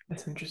of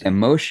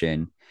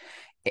emotion.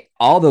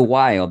 All the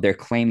while, they're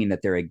claiming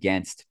that they're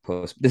against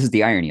this is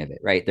the irony of it,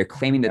 right? They're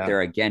claiming that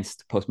they're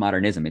against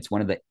postmodernism. It's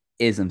one of the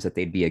isms that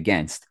they'd be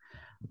against.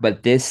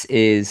 But this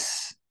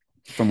is,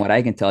 from what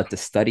I can tell, it's a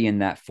study in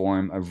that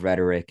form of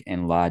rhetoric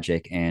and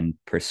logic and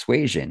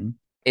persuasion.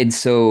 And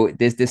so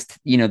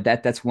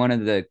that's one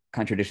of the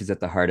contradictions at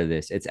the heart of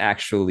this. It's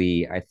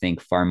actually, I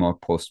think, far more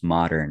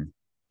postmodern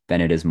than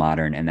it is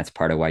modern, and that's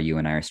part of why you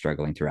and I are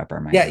struggling to wrap our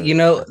minds.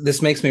 Yeah,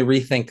 this makes me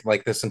rethink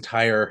like this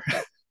entire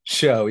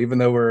show, even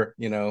though we're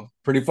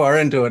pretty far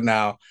into it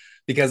now,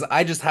 because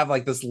I just have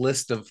like this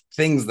list of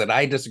things that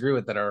I disagree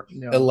with that are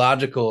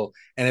illogical,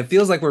 and it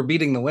feels like we're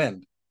beating the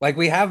wind. Like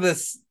we have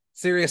this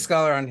serious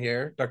scholar on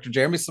here, Dr.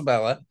 Jeremy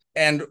Sabella,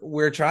 and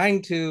we're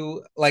trying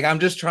to I'm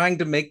just trying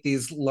to make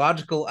these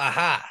logical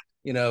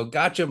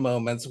gotcha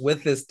moments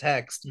with this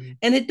text,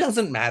 and it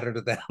doesn't matter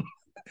to them.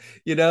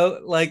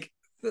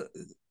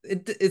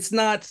 It's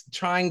not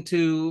trying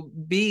to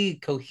be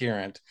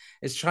coherent.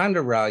 It's trying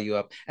to rile you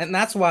up, and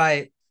that's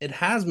why it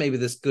has maybe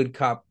this good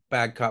cop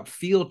bad cop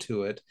feel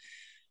to it,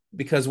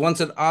 because once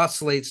it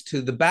oscillates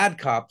to the bad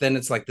cop, then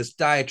it's like this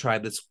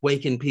diatribe that's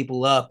waking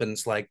people up, and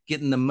it's like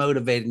getting them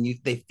motivated, and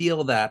they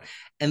feel that,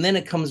 and then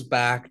it comes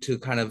back to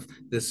kind of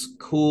this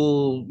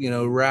cool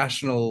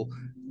rational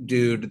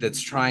dude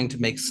that's trying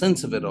to make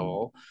sense of it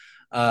all,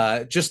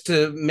 just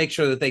to make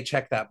sure that they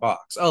check that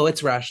box. Oh,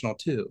 it's rational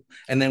too.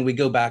 And then we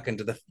go back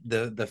into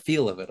the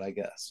feel of it, I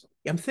guess.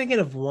 I'm thinking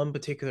of one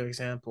particular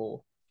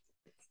example.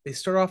 They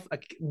start off,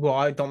 well,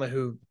 I don't know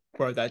who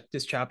wrote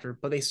this chapter,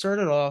 but they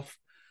started off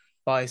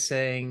by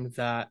saying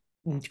that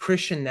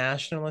Christian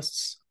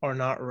nationalists are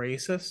not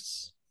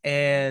racists.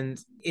 And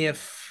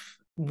if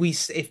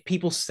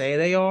people say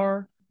they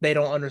are, they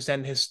don't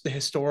understand the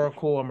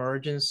historical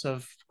emergence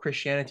of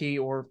Christianity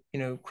or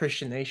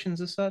Christian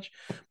nations as such.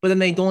 But then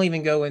they don't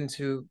even go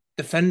into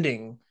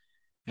defending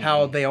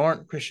how they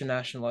aren't Christian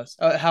nationalists,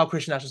 how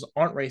Christian nationalists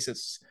aren't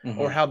racists,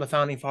 or how the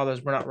founding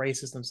fathers were not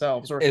racist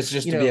themselves. Or it's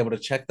just to be able to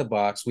check the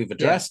box. We've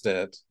addressed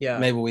it. Yeah.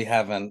 Maybe we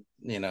haven't,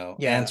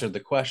 answered the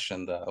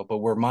question though, but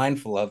we're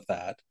mindful of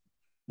that.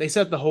 they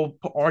set the whole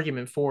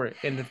argument for it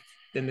in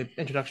the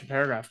introduction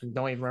paragraph and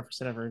don't even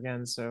reference it ever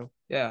again. So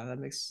yeah, that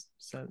makes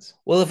sense.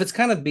 Well, if it's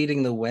kind of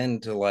beating the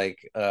wind to like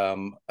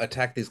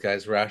attack these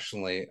guys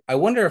rationally, I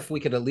wonder if we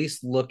could at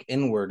least look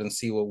inward and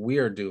see what we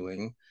are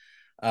doing.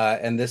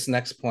 And this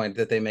next point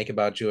that they make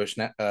about Jewish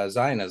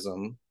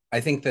Zionism,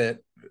 I think that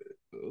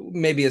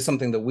maybe is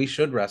something that we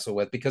should wrestle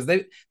with, because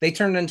they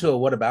turned into a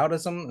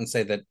whataboutism and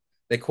say that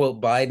they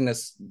quote Biden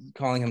as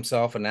calling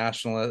himself a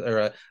nationalist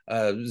or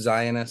a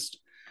Zionist.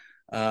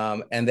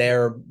 And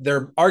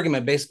their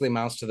argument basically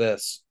amounts to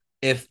this: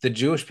 if the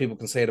Jewish people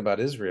can say it about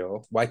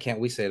Israel, why can't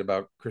we say it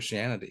about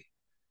Christianity?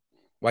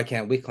 Why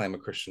can't we claim a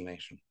Christian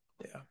nation?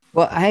 Yeah.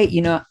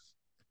 Well,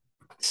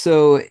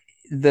 so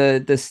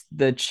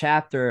the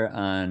chapter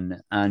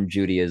on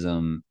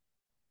Judaism,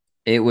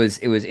 it was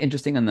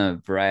interesting on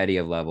the variety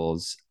of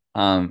levels.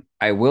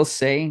 I will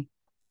say,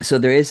 so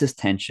there is this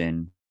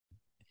tension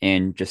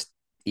in just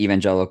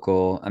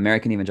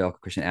American evangelical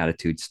Christian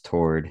attitudes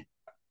toward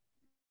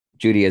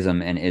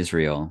Judaism and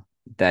Israel.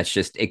 That's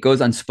just, it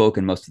goes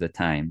unspoken most of the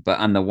time. But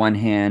on the one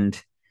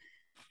hand,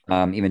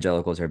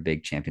 evangelicals are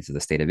big champions of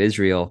the state of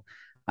Israel.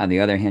 On the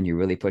other hand, you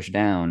really push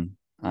down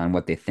on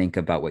what they think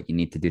about what you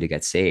need to do to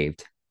get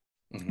saved.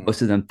 Mm-hmm.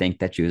 Most of them think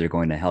that Jews are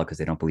going to hell because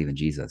they don't believe in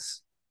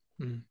Jesus.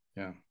 Mm-hmm.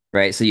 Yeah.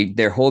 Right. So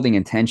they're holding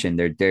in tension.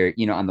 They're,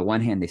 on the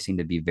one hand, they seem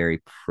to be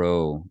very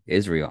pro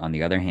Israel. On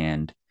the other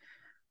hand,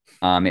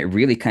 it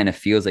really kind of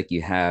feels like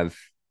you have,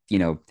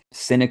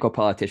 cynical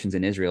politicians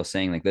in Israel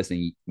saying like,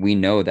 listen, we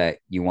know that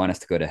you want us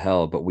to go to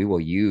hell, but we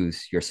will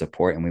use your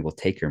support and we will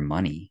take your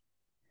money.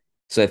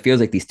 So it feels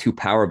like these two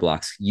power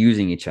blocks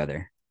using each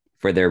other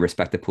for their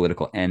respective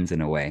political ends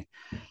in a way.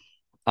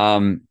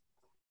 And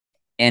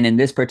in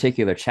this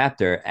particular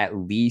chapter, at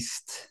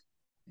least,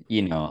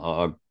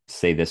 I'll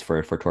say this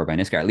for Torba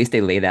and Isker, at least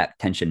they lay that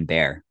tension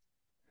bare.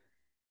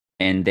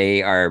 And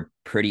they are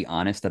pretty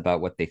honest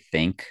about what they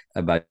think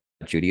about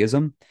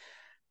Judaism.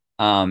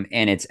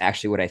 And it's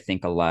actually what I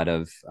think a lot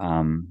of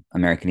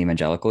American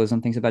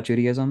evangelicalism thinks about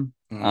Judaism.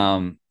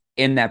 Mm.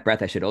 In that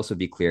breath, I should also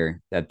be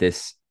clear that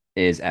this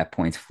is at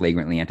points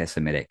flagrantly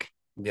anti-Semitic.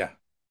 Yeah.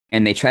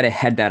 And they try to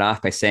head that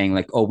off by saying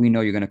like, oh, we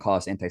know you're going to call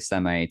us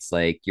anti-Semites.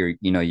 Like you're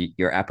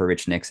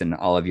apparitchniks and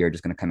all of you are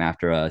just going to come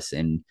after us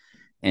and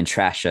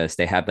trash us.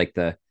 They have like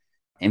the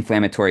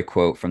inflammatory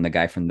quote from the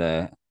guy from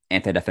the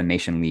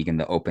Anti-Defamation League in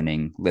the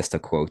opening list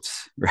of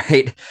quotes,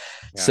 right?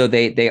 Yeah. So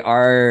they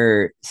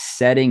are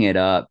setting it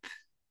up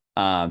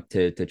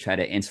to try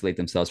to insulate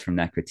themselves from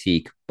that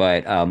critique.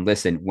 But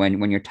listen,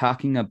 when you're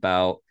talking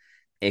about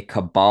a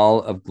cabal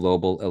of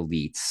global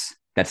elites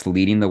that's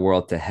leading the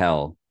world to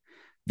hell,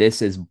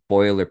 this is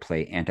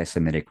boilerplate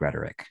anti-Semitic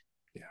rhetoric.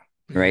 Yeah.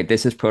 Right.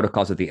 This is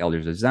Protocols of the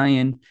Elders of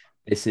Zion.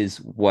 This is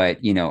what,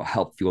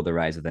 helped fuel the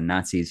rise of the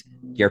Nazis.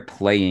 You're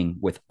playing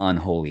with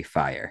unholy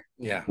fire.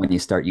 Yeah. When you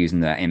start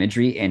using that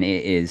imagery, and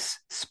it is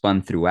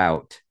spun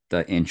throughout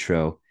the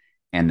intro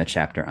and the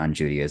chapter on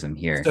Judaism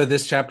here. So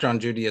this chapter on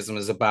Judaism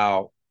is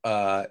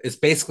it's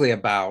basically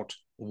about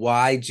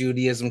why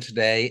Judaism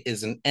today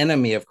is an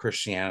enemy of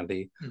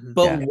Christianity,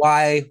 but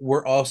why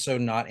we're also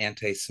not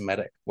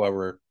anti-Semitic while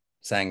we're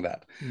saying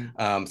that.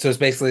 So it's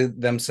basically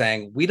them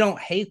saying, we don't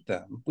hate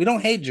them. We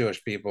don't hate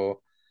Jewish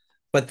people,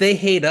 but they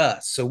hate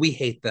us, so we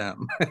hate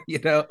them,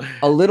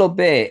 A little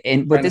bit.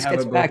 But this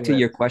gets back to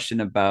your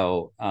question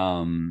about,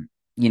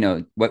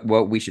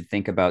 what we should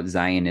think about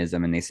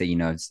Zionism. And they say,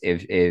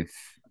 if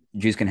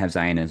Jews can have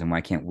Zionism,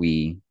 why can't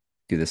we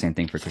do the same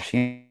thing for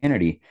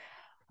Christianity?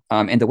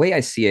 And the way I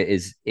see it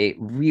is it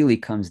really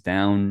comes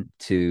down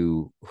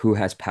to who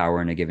has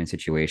power in a given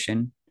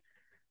situation,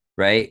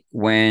 right?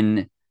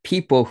 When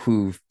people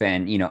who've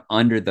been,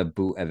 under the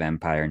boot of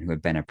empire and who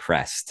have been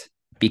oppressed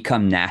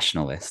become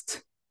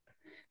nationalists,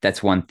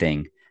 that's one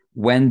thing.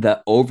 When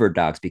the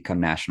overdogs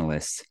become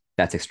nationalists,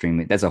 that's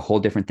a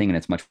whole different thing, and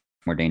it's much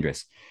more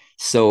dangerous.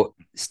 So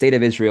State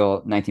of Israel,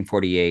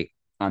 1948,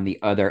 on the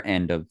other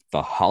end of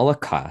the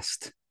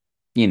Holocaust,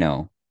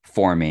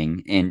 forming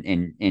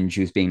in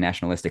Jews being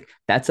nationalistic,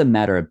 that's a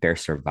matter of bare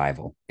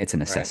survival. It's a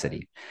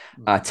necessity.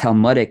 Right.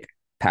 Talmudic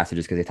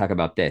passages, because they talk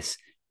about this,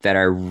 that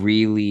are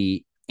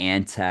really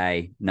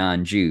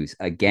anti-non-Jews.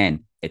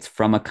 Again, it's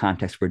from a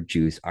context where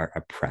Jews are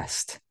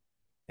oppressed.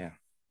 Yeah.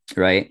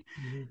 Right.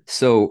 Mm-hmm.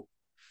 So,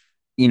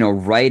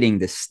 writing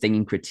this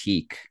stinging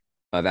critique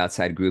of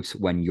outside groups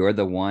when you're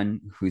the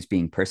one who's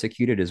being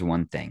persecuted is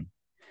one thing.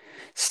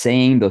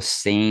 Saying those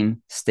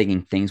same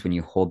stinging things when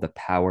you hold the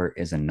power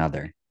is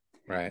another.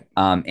 Right.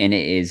 And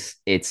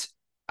it's,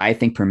 I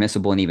think,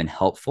 permissible and even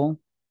helpful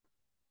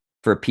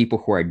for people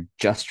who are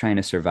just trying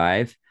to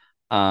survive.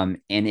 And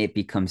it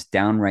becomes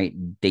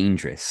downright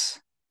dangerous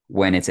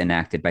when it's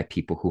enacted by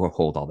people who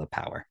hold all the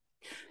power.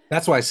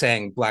 That's why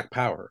saying black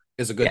power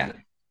is a good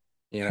thing.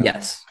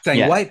 Yes.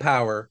 Saying white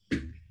power,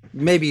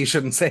 maybe you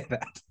shouldn't say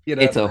that.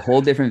 It's a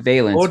whole different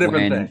valence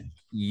when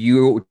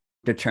you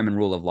determine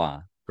rule of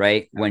law,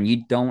 right? Yeah. When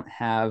you don't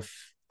have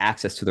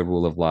access to the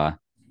rule of law,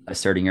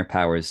 asserting your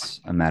power is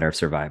a matter of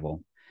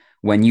survival.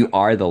 When you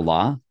are the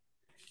law,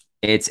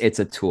 it's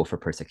a tool for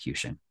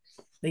persecution.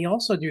 They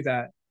also do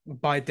that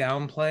by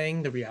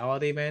downplaying the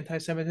reality of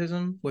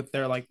anti-Semitism with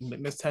their like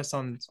litmus test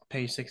on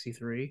page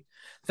 63,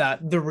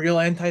 that the real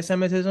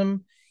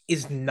anti-Semitism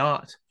is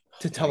not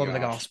to Oh my tell them the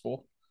gosh.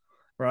 gospel,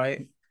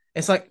 right?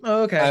 It's like,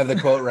 oh, I okay. have the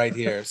quote right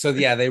here. So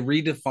yeah, they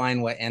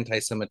redefine what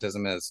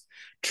anti-Semitism is.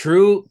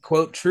 True,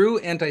 quote, true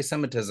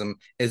anti-Semitism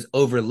is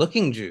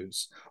overlooking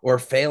Jews or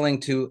failing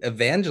to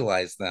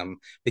evangelize them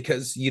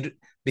because you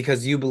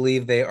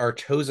believe they are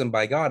chosen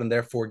by God and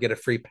therefore get a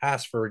free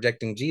pass for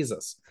rejecting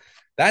Jesus.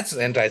 That's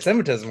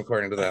anti-Semitism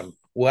according to them.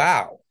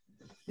 Wow.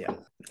 Yeah.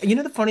 You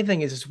know, the funny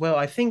thing is as well,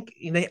 I think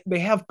they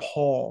have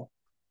Paul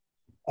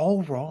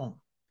all wrong,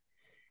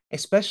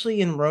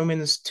 especially in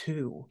Romans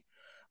 2,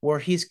 where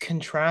he's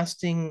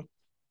contrasting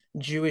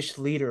Jewish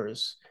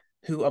leaders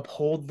who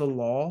uphold the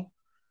law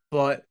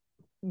but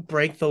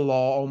break the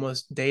law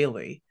almost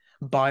daily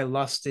by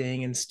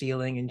lusting and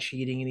stealing and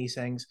cheating and these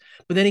things.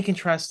 But then he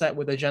contrasts that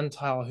with a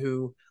Gentile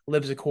who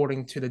lives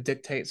according to the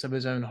dictates of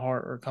his own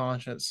heart or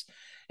conscience.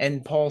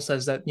 And Paul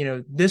says that,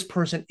 this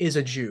person is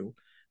a Jew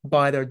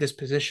by their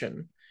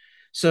disposition.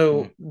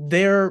 So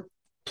they're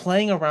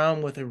playing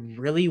around with a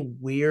really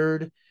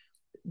weird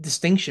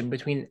distinction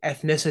between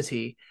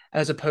ethnicity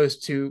as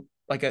opposed to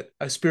like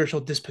a spiritual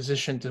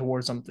disposition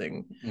towards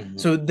something. Mm-hmm.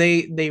 So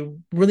they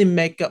really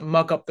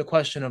muck up the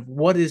question of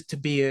what does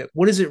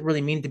it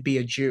really mean to be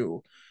a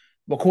Jew?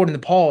 Well, according to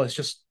Paul, it's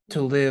just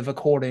to live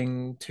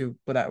according to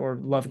that or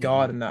love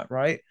God in that,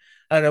 right?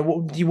 I don't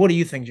know. What do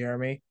you think,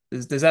 Jeremy?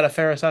 Is that a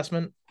fair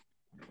assessment?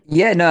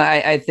 Yeah, no,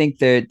 I think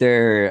their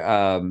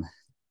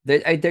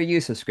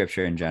use of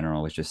scripture in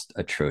general was just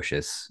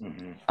atrocious.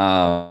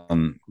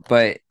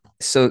 But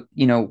so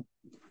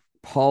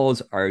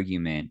Paul's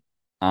argument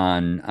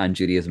on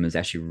Judaism is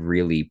actually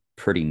really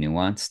pretty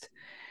nuanced.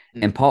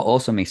 And Paul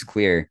also makes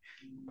clear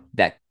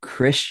that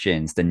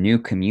Christians, the new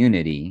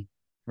community,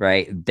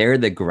 right, they're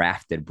the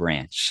grafted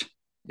branch.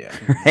 Yeah.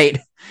 Right?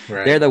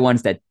 Right. They're the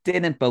ones that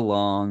didn't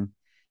belong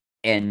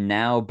and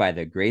now by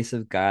the grace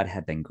of God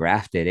have been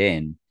grafted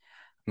in.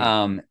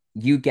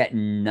 You get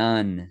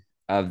none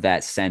of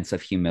that sense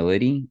of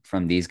humility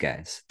from these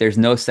guys. There's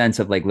no sense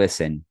of like,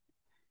 listen,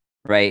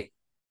 right?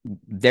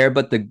 There,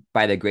 but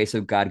by the grace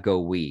of God go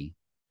we,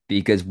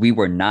 because we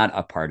were not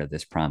a part of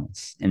this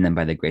promise. And then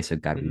by the grace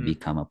of God, we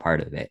become a part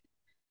of it.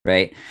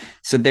 Right.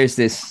 So there's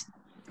this,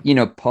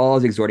 Paul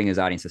is exhorting his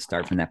audience to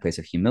start from that place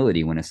of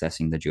humility when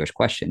assessing the Jewish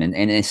question. And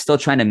it's still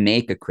trying to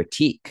make a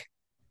critique,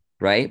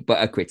 right?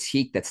 But a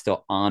critique that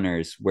still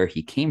honors where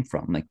he came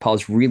from. Like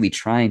Paul's really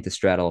trying to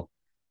straddle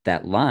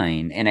that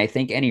line. And I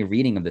think any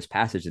reading of this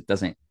passage that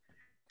doesn't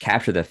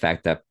capture the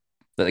fact that,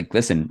 like,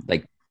 listen,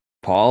 like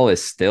Paul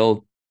is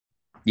still,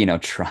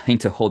 trying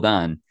to hold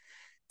on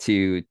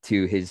to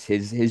his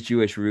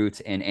Jewish roots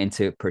and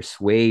to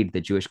persuade the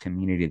Jewish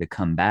community to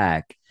come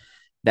back.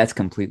 That's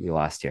completely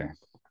lost here.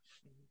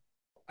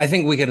 I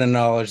think we can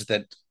acknowledge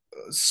that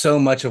so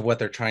much of what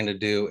they're trying to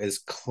do is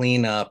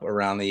clean up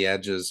around the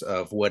edges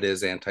of what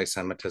is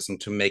anti-Semitism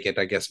to make it,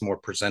 I guess, more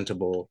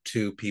presentable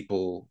to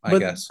people, I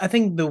guess. I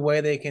think the way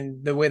they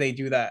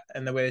do that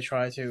and the way they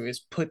try to is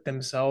put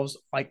themselves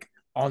like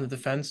on the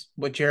defense.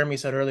 What Jeremy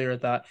said earlier,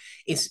 that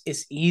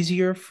it's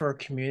easier for a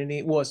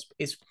community. Well,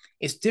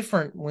 it's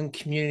different when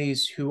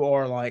communities who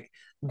are like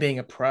being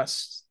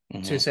oppressed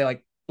to say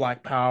like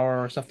Black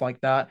Power or stuff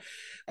like that.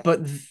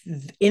 But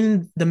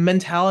in the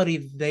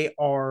mentality they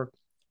are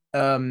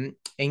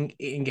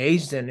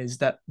engaged in is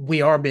that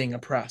we are being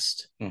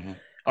oppressed.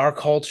 Our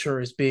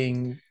culture is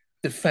being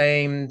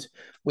defamed.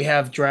 We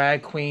have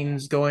drag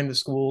queens going to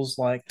schools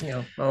like,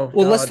 oh, well, God.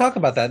 Let's talk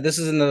about that. This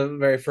is in the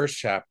very first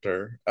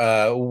chapter,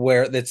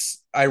 where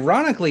it's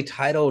ironically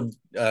titled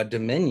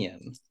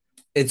Dominion.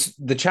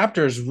 The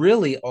chapter is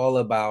really all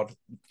about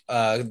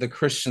the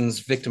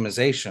Christians'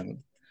 victimization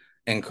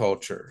in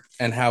culture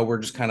and how we're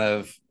just kind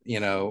of,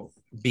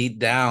 beat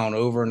down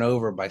over and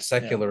over by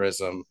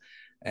secularism.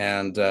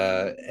 And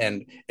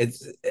there's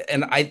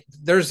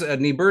a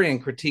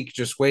Niebuhrian critique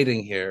just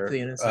waiting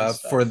here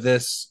for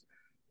this,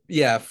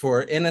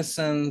 for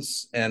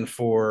innocence and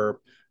for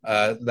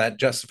that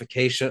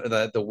justification,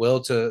 that the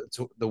will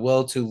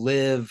to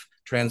live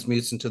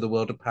transmutes into the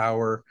will to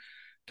power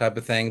type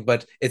of thing.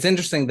 But it's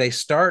interesting, they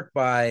start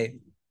by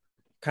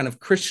kind of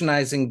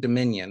Christianizing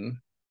dominion,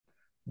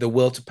 the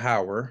will to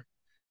power,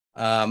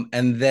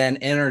 and then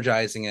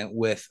energizing it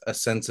with a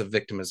sense of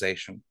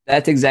victimization.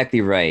 That's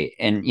exactly right.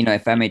 And,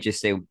 if I may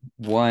just say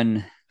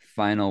one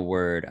final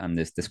word on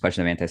this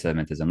question of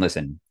anti-Semitism,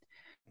 listen,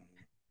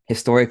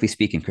 historically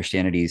speaking,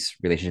 Christianity's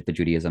relationship to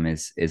Judaism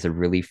is a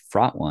really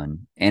fraught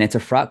one. And it's a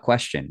fraught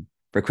question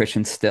for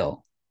Christians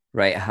still,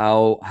 right?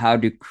 How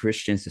do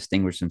Christians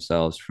distinguish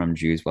themselves from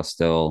Jews while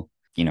still,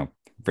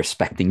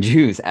 respecting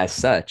Jews as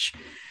such?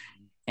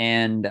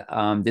 And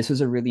this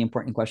was a really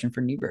important question for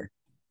Niebuhr.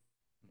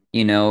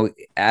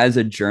 As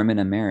a German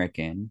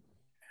American,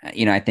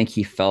 I think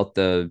he felt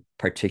the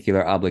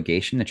particular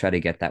obligation to try to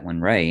get that one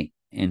right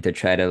and to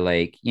try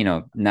to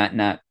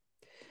not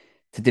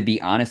to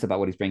be honest about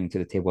what he's bringing to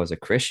the table as a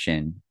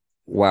Christian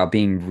while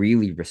being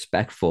really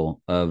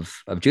respectful of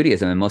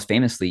Judaism. And most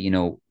famously,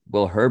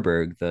 Will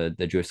Herberg,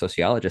 the Jewish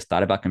sociologist,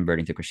 thought about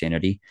converting to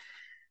Christianity.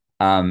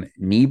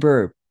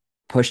 Niebuhr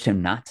pushed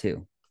him not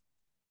to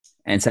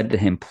and said to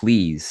him,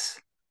 please,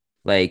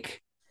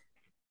 like,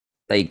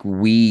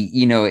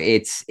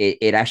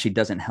 it actually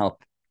doesn't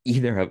help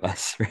either of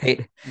us,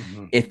 right?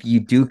 Mm-hmm. If you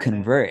do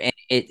convert,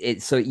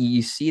 and so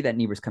you see that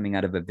Niebuhr's coming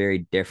out of a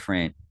very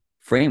different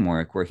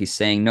framework where he's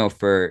saying no,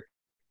 for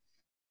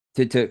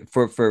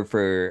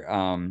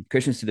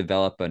Christians to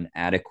develop an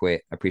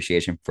adequate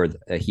appreciation for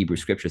the Hebrew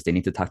scriptures, they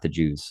need to talk to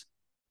Jews,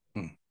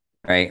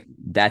 right?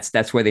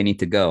 That's where they need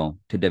to go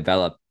to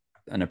develop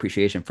an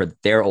appreciation for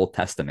their Old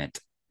Testament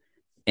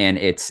and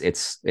its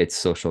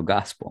social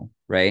gospel,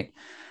 right?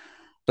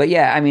 But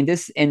yeah, I mean,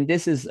 this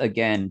is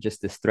again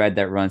just this thread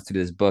that runs through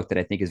this book that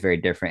I think is very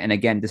different. And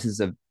again, this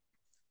is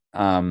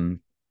um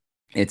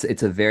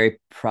it's a very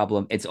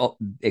it's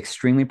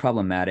extremely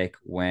problematic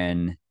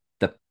when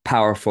the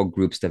powerful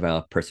groups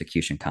develop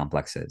persecution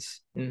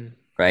complexes,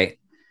 right?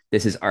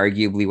 This is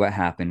arguably what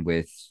happened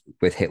with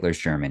Hitler's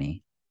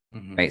Germany,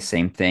 right?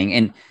 Same thing.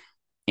 And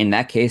in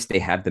that case, they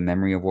have the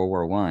memory of World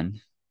War One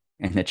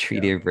and the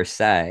Treaty of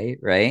Versailles,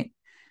 right?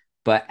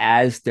 But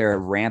as they're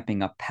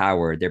ramping up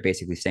power, they're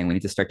basically saying we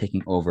need to start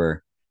taking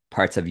over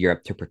parts of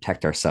Europe to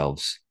protect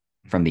ourselves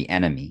from the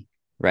enemy,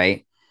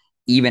 right?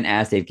 Even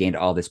as they've gained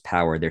all this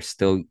power, they're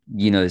still,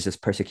 there's this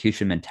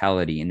persecution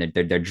mentality, and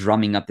they're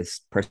drumming up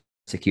this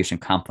persecution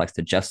complex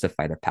to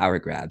justify their power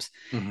grabs.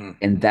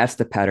 And that's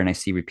the pattern I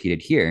see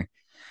repeated here,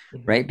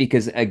 right?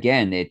 Because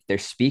again, they're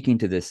speaking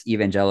to this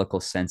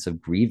evangelical sense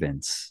of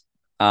grievance.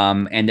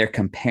 And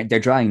they're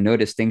drawing no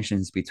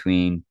distinctions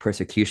between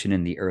persecution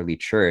in the early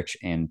church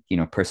and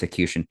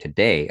persecution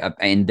today.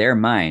 In their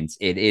minds,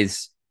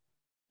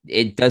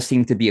 it does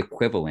seem to be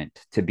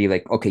equivalent, to be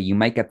like, okay, you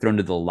might get thrown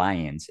to the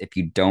lions if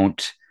you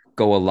don't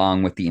go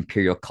along with the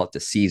imperial cult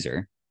of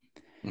Caesar.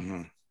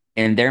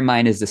 And their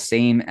mind is the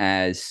same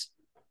as,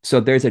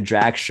 so there's a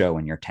drag show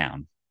in your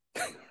town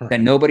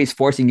that nobody's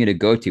forcing you to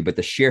go to, but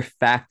the sheer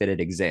fact that it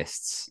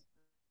exists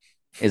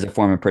is a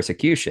form of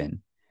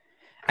persecution.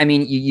 I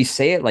mean, you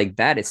say it like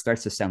that, it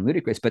starts to sound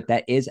ludicrous, but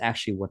that is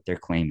actually what they're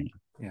claiming.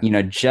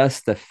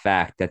 Just the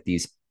fact that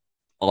these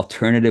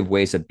alternative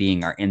ways of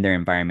being are in their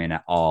environment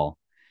at all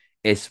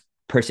is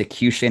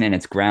persecution, and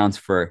it's grounds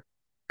for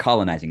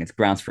colonizing, it's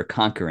grounds for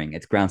conquering,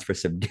 it's grounds for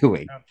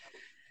subduing.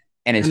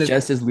 And it's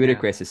just as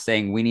ludicrous as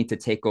saying we need to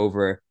take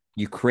over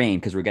Ukraine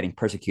because we're getting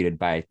persecuted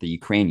by the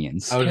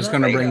Ukrainians. I was just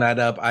going to bring that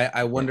up.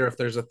 I wonder if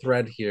there's a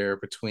thread here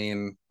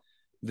between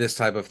this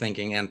type of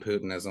thinking and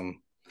Putinism.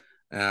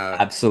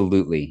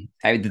 Absolutely.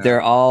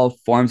 They're all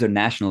forms of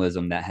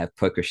nationalism that have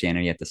put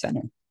Christianity at the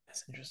center.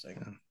 That's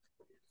interesting.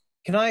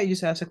 Can I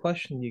just ask a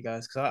question to you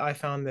guys? Because I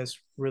found this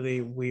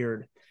really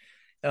weird,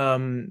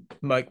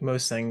 like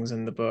most things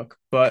in the book.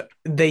 But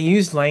they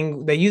use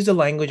the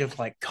language of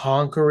like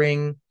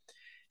conquering,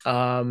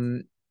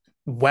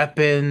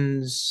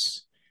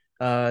 weapons,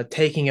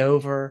 taking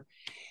over,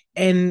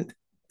 and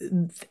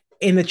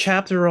in the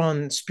chapter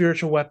on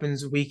spiritual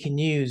weapons we can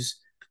use,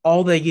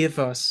 all they give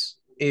us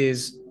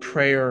is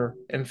prayer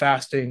and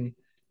fasting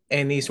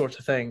and these sorts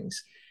of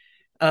things.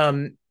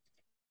 And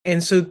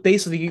so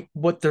basically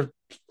what they're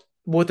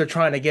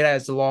trying to get at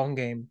is the long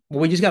game. Well,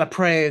 we just got to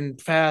pray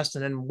and fast,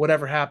 and then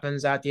whatever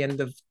happens at the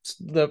end of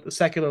the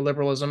secular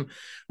liberalism,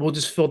 we'll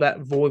just fill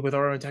that void with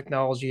our own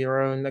technology,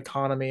 our own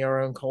economy,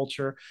 our own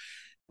culture.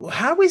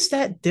 How is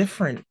that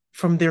different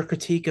from their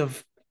critique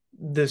of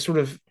the sort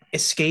of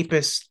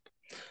escapist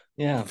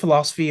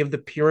philosophy of the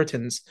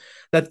Puritans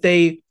that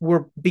they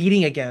were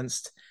beating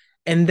against?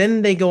 And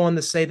then they go on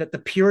to say that the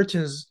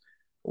Puritans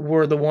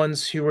were the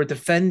ones who were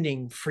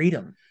defending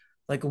freedom.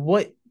 Like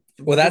what?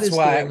 Well, that's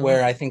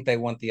where I think they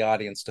want the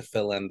audience to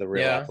fill in the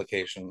real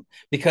application,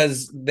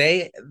 because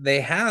they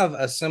have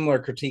a similar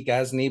critique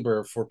as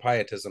Niebuhr for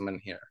pietism in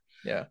here.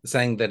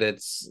 Saying that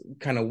it's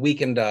kind of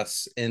weakened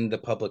us in the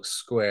public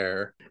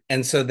square.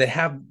 And so they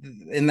have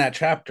in that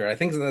chapter, I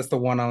think that's the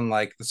one on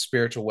like the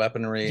spiritual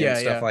weaponry and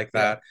stuff like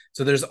that.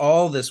 So there's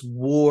all this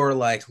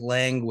warlike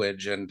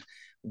language, and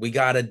we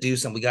got to do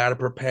something, we got to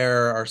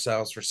prepare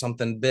ourselves for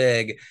something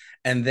big.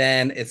 And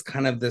then it's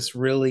kind of this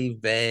really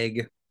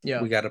vague,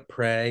 we got to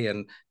pray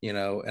and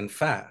and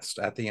fast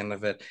at the end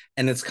of it,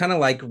 and it's kind of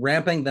like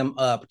ramping them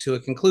up to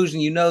a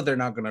conclusion. They're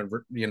not going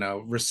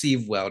to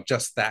receive well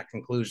just that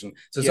conclusion.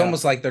 So it's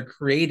almost like they're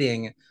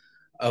creating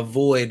a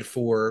void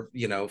for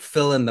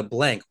fill in the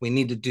blank. We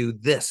need to do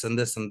this and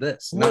this and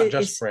this, not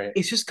just pray.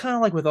 It's just kind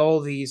of like with all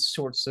these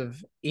sorts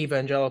of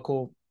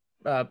evangelical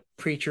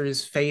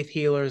preachers, faith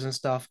healers and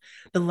stuff,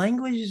 the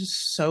language is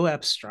so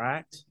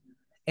abstract,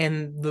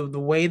 and the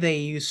way they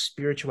use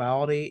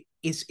spirituality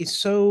is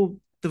so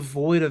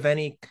devoid of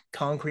any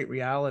concrete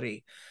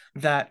reality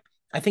that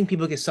I think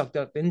people get sucked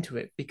up into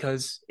it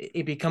because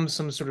it becomes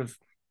some sort of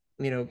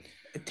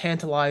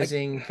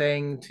tantalizing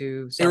thing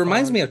to. It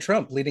reminds me of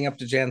Trump leading up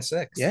to Jan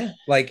 6th.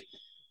 Like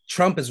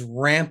Trump is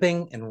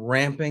ramping and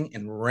ramping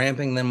and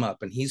ramping them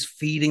up, and he's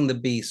feeding the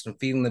beast and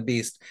feeding the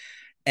beast.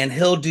 and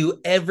he'll do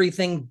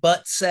everything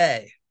but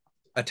say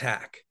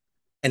attack,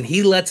 and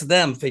he lets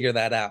them figure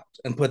that out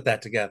and put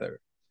that together.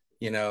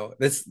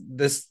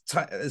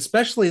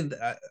 Especially,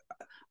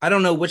 I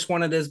don't know which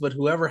one it is, but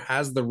whoever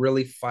has the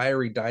really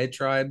fiery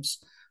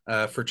diatribes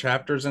for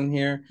chapters in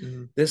here,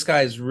 this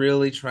guy's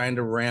really trying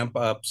to ramp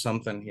up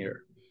something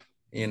here,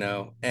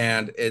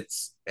 and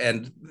it's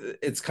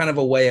kind of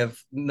a way of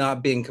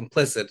not being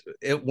complicit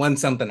when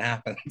something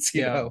happens,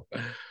 you know.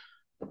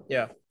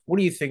 Yeah. What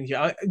do you think?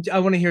 I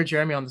want to hear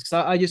Jeremy on this,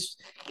 because I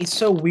just, it's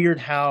so weird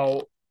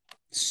how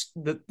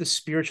the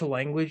spiritual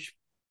language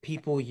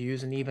people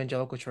use in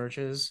evangelical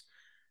churches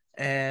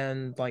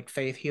and like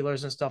faith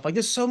healers and stuff. Like,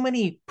 there's so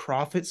many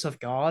prophets of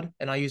God,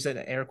 and I use that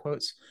in air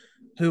quotes,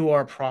 who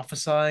are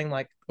prophesying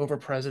like over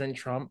President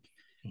Trump.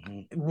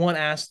 One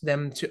asked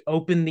them to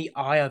open the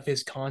eye of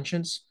his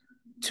conscience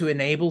to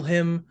enable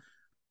him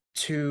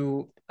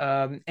to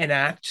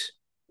enact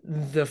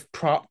the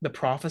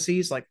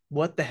prophecies. Like,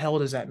 what the hell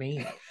does that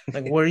mean?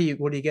 Like, what are you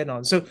getting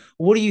on? So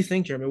what do you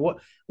think, Jeremy?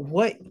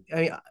 What I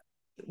mean,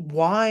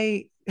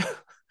 why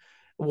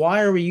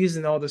why are we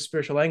using all this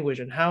spiritual language,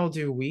 and how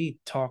do we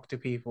talk to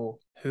people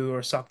who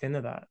are sucked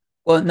into that?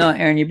 Well, no,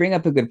 Aaron, you bring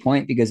up a good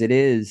point, because it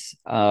is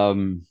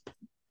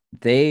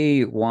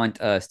they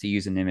want us to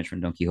use an image from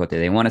Don Quixote.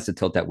 They want us to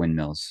tilt at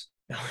windmills,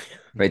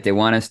 right? They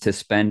want us to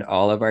spend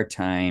all of our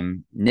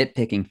time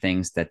nitpicking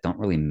things that don't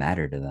really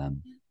matter to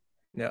them,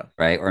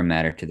 right, or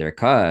matter to their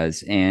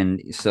cause. And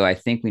so I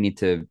think we need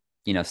to,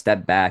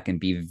 step back and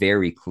be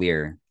very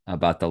clear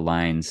about the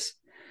lines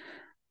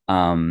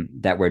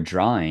that we're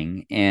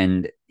drawing.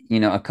 And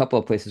a couple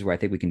of places where I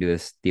think we can do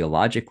this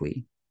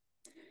theologically.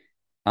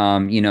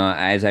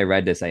 As I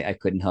read this, I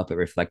couldn't help but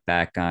reflect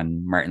back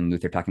on Martin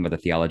Luther talking about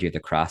the theology of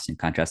the cross and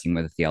contrasting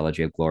with the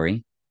theology of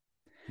glory.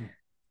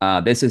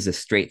 This is a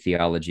straight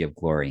theology of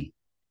glory,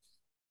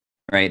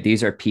 right?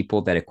 These are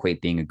people that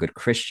equate being a good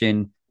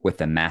Christian with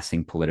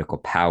amassing political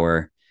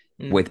power,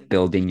 with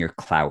building your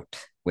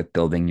clout, with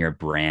building your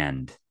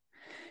brand.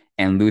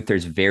 And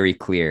Luther's very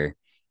clear: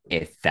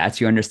 if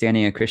that's your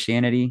understanding of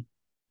Christianity,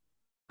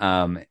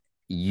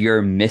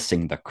 you're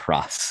missing the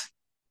cross,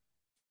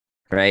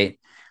 right?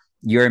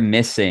 You're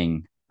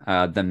missing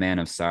the man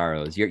of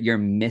sorrows. You're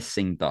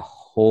missing the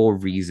whole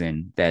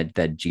reason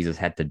that Jesus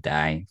had to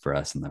die for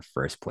us in the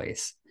first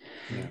place.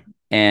 Yeah.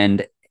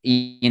 And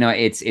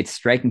it's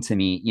striking to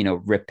me,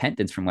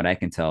 repentance, from what I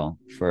can tell,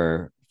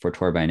 for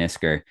Torba and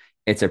Isker,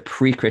 it's a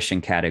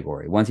pre-Christian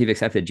category. Once you've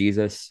accepted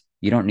Jesus,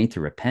 you don't need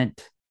to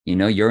repent.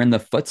 You're in the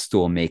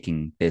footstool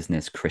making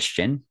business,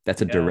 Christian.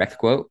 That's a direct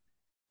quote.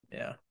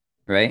 Yeah.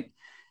 Right.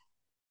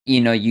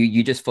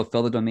 You just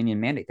fulfill the dominion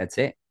mandate. That's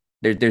it.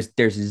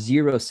 There's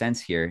zero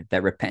sense here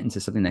that repentance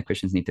is something that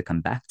Christians need to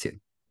come back to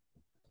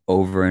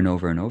over and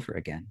over and over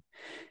again.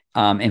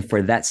 And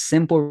for that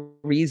simple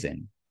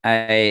reason,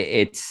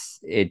 it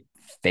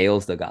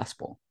fails the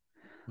gospel.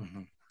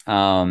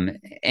 And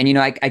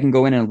I can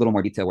go in a little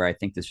more detail where I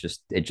think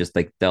it just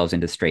like delves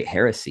into straight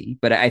heresy.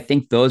 But I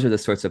think those are the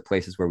sorts of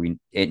places where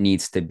it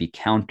needs to be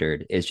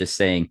countered, is just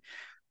saying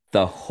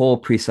the whole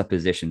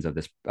presuppositions of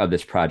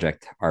this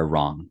project are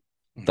wrong.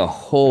 The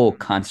whole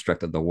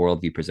construct of the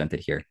worldview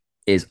presented here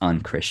is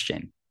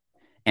unchristian,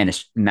 and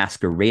it's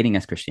masquerading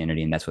as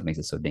Christianity, and that's what makes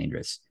it so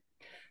dangerous.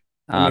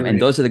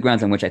 And those are the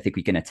grounds on which I think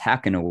we can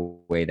attack in a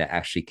way that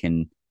actually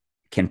can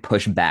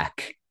push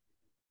back,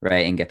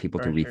 right, and get people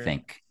to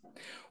rethink.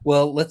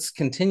 Well, let's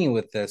continue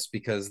with this,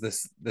 because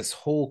this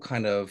whole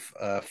kind of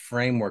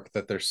framework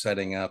that they're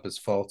setting up is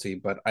faulty.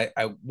 But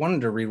I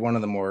wanted to read one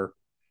of the more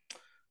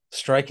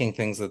striking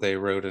things that they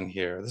wrote in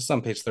here. This is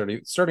on page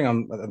 30, starting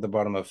on at the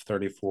bottom of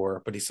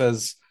 34. But he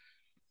says,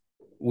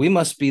 we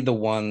must be the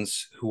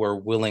ones who are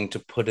willing to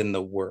put in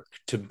the work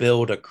to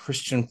build a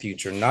Christian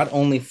future, not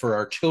only for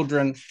our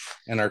children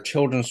and our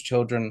children's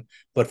children,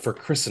 but for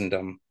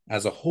Christendom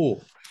as a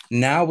whole.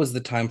 Now is the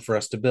time for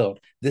us to build.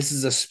 This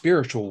is a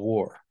spiritual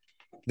war.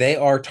 They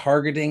are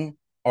targeting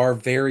our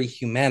very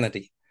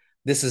humanity.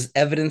 This is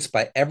evidenced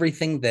by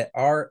everything that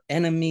our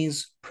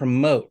enemies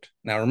promote.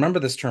 Now, remember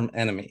this term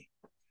enemy.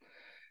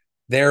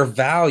 Their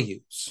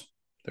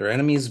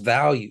enemies'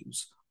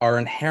 values are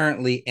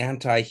inherently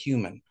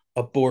anti-human.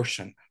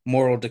 Abortion,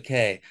 moral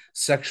decay,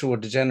 sexual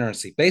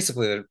degeneracy.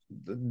 Basically,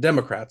 the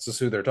Democrats is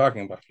who they're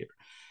talking about here.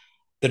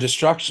 The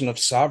destruction of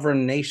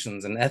sovereign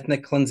nations and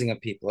ethnic cleansing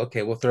of people.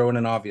 Okay, we'll throw in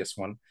an obvious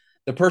one.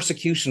 The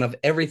persecution of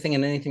everything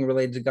and anything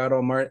related to God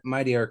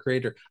Almighty, our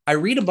Creator. I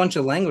read a bunch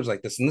of language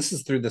like this, and this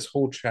is through this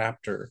whole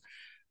chapter.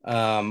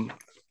 And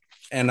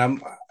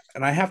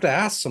I have to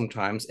ask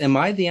sometimes, am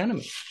I the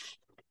enemy?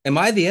 Am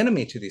I the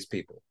enemy to these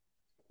people?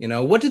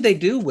 What did they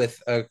do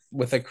with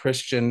a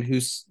Christian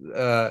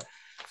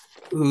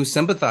who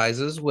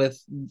sympathizes with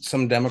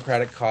some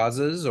democratic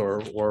causes or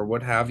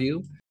what have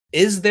you?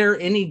 Is there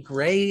any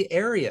gray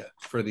area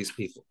for these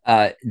people?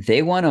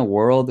 They want a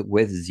world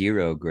with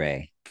zero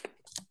gray,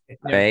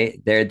 right?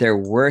 They're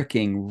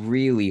working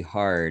really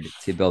hard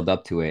to build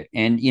up to it.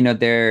 And,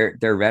 their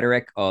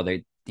rhetoric,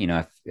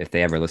 if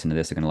they ever listen to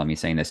this, they're going to love me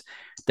saying this.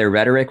 Their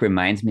rhetoric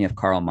reminds me of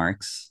Karl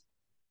Marx,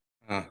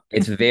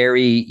 It's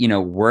very,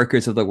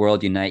 workers of the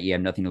world unite. You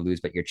have nothing to lose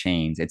but your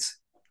chains. It's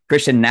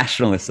Christian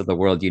nationalists of the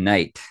world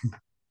unite.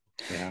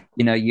 Yeah.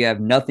 You have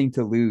nothing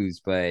to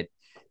lose but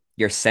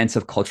your sense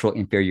of cultural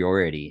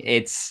inferiority.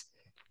 It's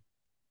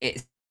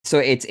so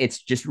it's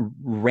just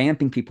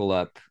ramping people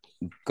up,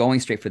 going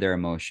straight for their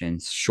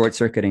emotions, short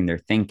circuiting their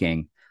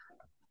thinking.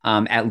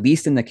 At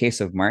least in the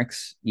case of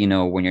Marx,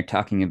 when you're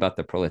talking about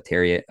the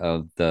proletariat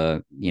of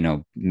the,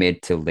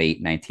 mid to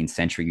late 19th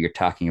century, you're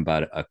talking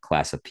about a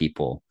class of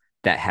people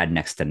that had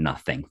next to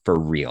nothing for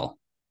real.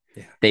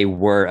 Yeah. They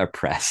were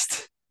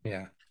oppressed.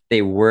 Yeah.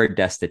 They were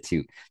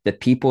destitute. The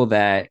people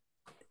that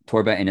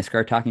Torba and Isker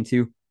are talking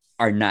to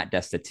are not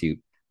destitute.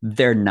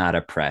 They're not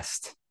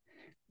oppressed.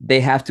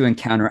 They have to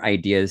encounter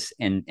ideas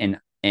and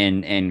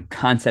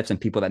concepts and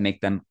people that make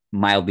them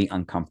mildly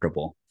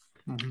uncomfortable.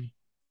 Mm-hmm.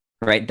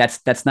 Right?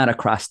 That's not a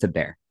cross to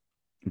bear.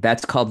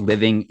 That's called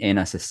living in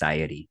a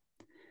society.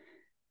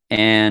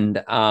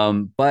 And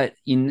but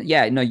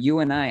you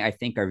and I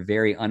think are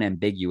very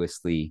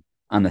unambiguously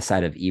on the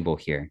side of evil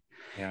here.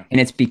 Yeah. And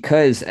it's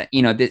because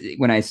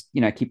when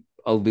I keep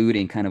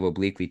alluding kind of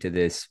obliquely to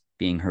this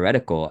being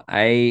heretical,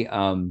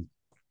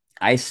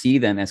 I see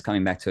them as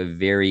coming back to a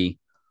very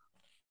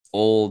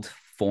old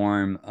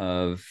form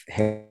of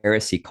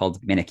heresy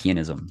called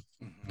Manichaeanism,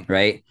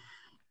 right?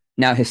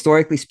 Now,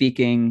 historically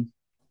speaking,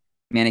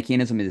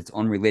 Manichaeanism is its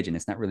own religion.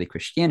 It's not really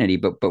Christianity,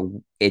 but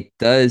it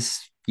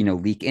does,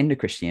 leak into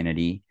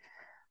Christianity.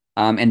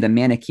 And the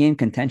Manichaean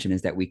contention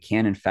is that we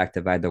can, in fact,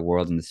 divide the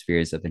world into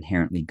spheres of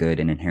inherently good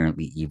and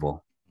inherently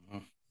evil,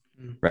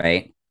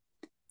 right?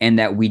 And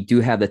that we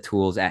do have the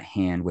tools at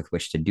hand with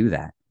which to do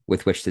that,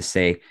 with which to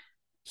say,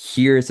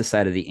 here's the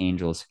side of the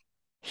angels,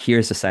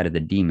 here's the side of the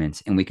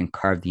demons, and we can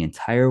carve the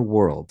entire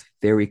world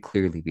very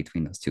clearly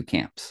between those two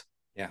camps.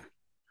 Yeah.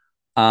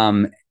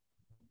 And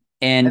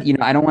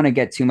I don't want to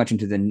get too much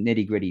into the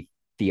nitty-gritty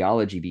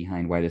theology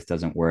behind why this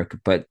doesn't work,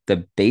 but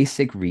the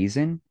basic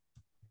reason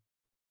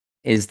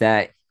is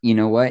that,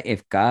 what,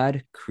 if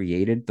God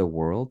created the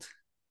world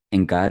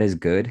and God is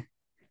good,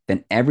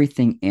 then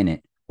everything in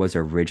it was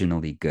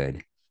originally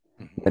good.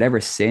 Whatever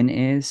sin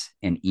is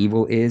and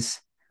evil is,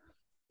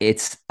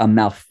 it's a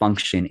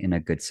malfunction in a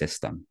good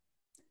system.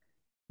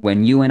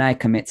 When you and I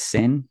commit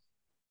sin,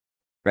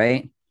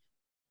 right,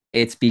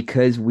 it's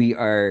because we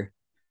are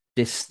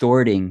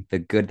distorting the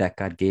good that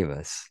God gave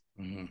us.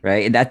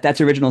 Right. And that's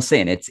original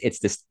sin. It's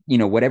this,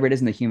 whatever it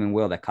is in the human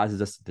will that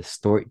causes us to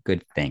distort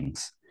good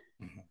things.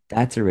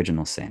 That's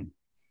original sin.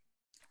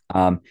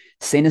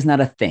 Sin is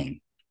not a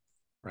thing.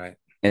 Right.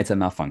 It's a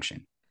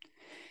malfunction.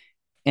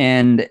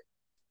 And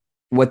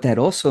what that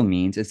also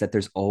means is that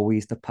there's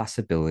always the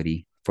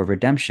possibility for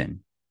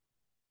redemption.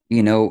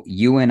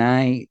 You and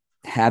I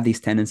have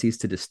these tendencies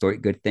to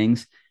distort good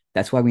things.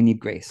 That's why we need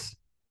grace.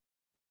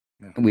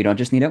 We don't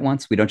just need it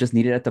once. We don't just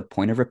need it at the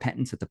point of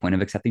repentance, at the point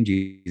of accepting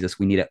Jesus.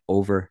 We need it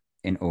over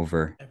and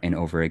over and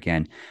over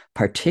again,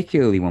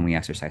 particularly when we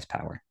exercise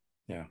power.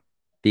 Yeah.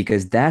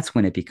 Because that's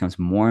when it becomes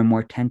more and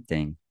more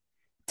tempting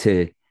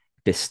to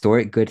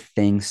distort good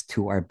things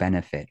to our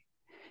benefit.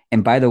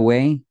 And by the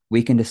way,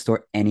 we can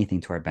distort anything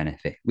to our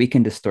benefit. We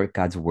can distort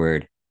God's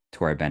word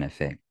to our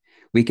benefit.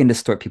 We can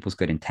distort people's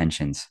good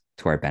intentions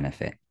to our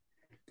benefit,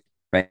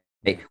 right?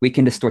 We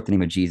can distort the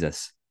name of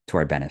Jesus to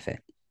our benefit.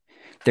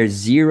 There's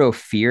zero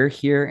fear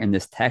here in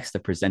this text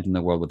of presenting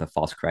the world with a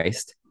false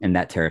Christ. And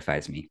that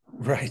terrifies me.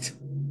 Right.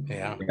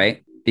 Yeah.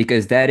 Right.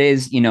 Because that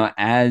is,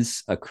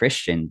 as a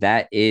Christian,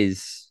 that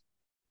is,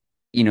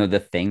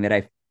 the thing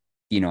that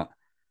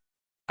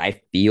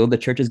I feel the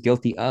church is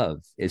guilty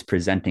of, is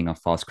presenting a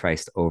false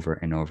Christ over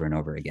and over and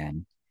over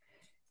again.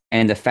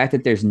 And the fact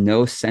that there's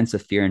no sense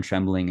of fear and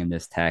trembling in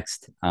this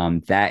text,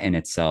 that in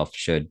itself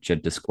should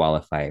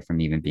disqualify it from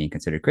even being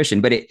considered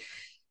Christian. But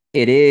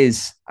it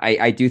is,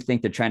 I do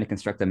think they're trying to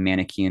construct a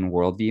Manichaean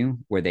worldview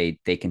where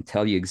they can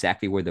tell you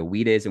exactly where the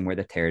wheat is and where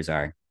the tares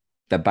are.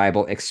 The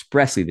Bible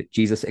that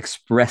Jesus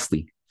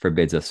expressly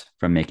forbids us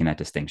from making that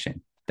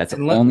distinction. That's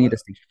only a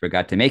distinction for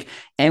God to make.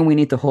 And we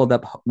need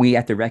to we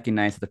have to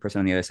recognize that the person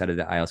on the other side of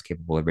the aisle is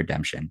capable of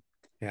redemption.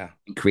 Yeah.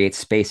 And create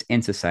space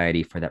in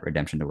society for that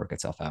redemption to work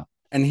itself out.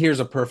 And here's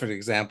a perfect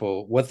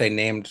example. What they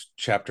named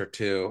chapter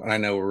 2, and I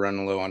know we're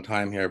running low on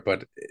time here,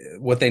 but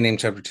what they named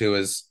chapter 2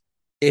 is,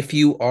 if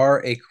you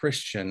are a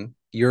Christian,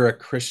 you're a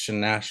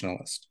Christian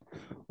nationalist,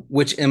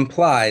 which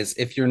implies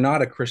if you're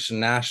not a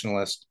Christian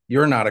nationalist,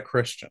 you're not a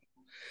Christian.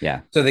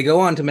 Yeah. So they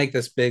go on to make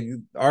this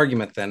big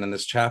argument then in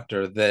this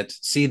chapter that,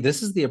 see,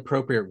 this is the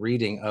appropriate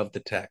reading of the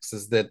text,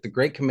 is that the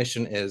Great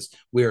Commission is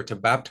we are to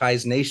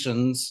baptize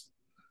nations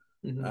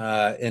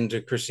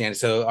into Christianity.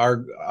 So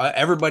our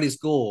everybody's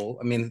goal,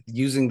 I mean,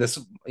 using this,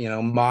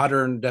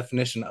 modern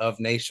definition of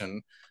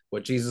nation,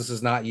 what Jesus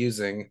is not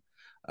using,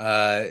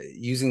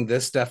 using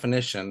this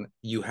definition,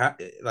 you have,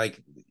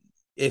 like,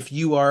 if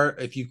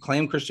you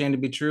claim Christianity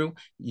to be true,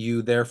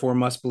 you therefore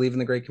must believe in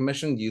the Great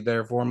Commission. You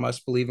therefore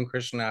must believe in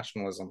Christian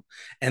nationalism.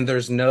 And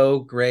there's no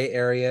gray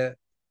area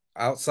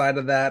outside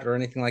of that or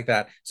anything like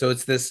that. So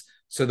it's this,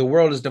 so the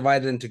world is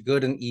divided into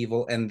good and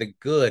evil, and the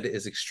good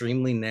is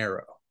extremely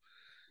narrow.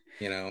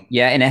 you know.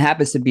 Yeah, and it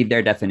happens to be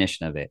their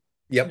definition of it.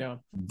 Yep. Yeah.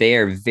 They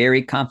are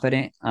very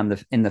confident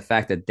in the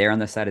fact that they're on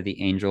the side of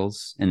the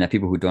angels, and that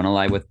people who don't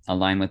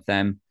align with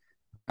them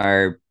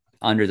are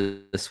under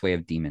the sway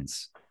of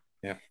demons.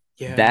 Yeah.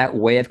 Yeah. That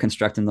way of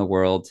constructing the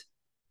world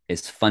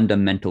is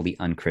fundamentally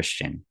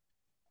unchristian.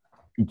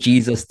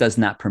 Jesus does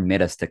not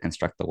permit us to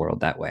construct the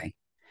world that way.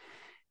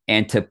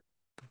 And to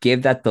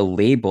give that the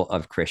label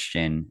of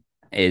Christian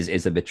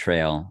is a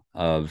betrayal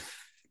of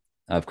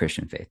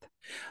Christian faith.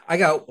 I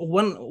got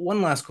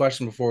one last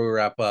question before we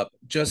wrap up.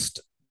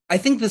 Just, I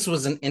think this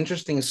was an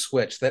interesting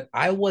switch that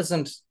I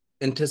wasn't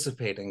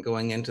anticipating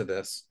going into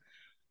this,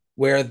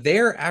 where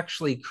they're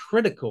actually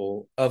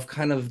critical of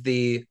kind of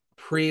the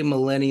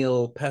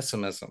pre-millennial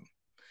pessimism,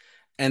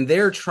 and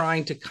they're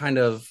trying to kind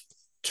of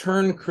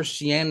turn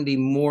Christianity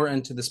more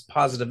into this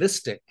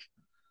positivistic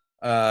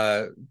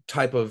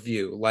type of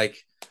view. Like,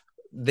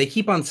 they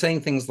keep on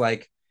saying things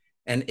like,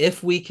 and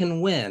if we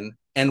can win,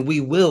 and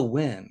we will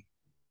win,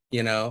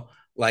 you know,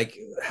 like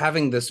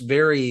having this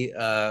very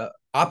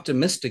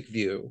optimistic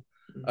view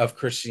of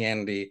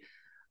Christianity.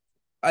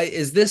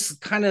 Is this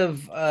kind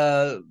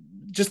of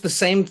just the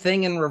same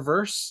thing in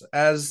reverse?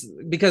 As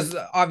because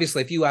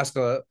obviously, if you ask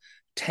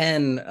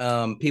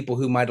 10 people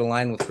who might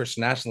align with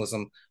Christian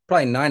nationalism,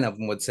 probably 9 of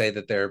them would say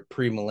that they're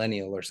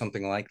premillennial or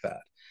something like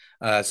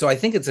that. So I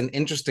think it's an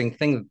interesting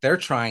thing that they're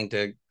trying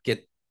to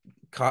get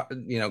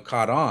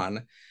caught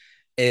on,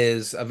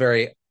 is a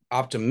very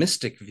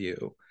optimistic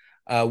view.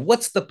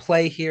 What's the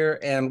play here,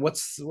 and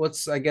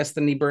what's I guess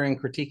the Niebuhrian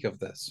critique of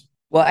this?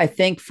 Well, I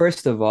think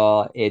first of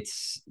all,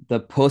 it's the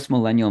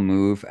post-millennial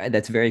move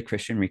that's very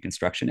Christian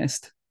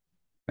Reconstructionist,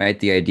 right?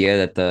 The idea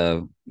that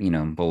the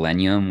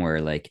millennium,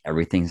 where like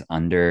everything's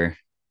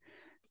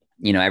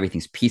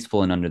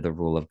peaceful and under the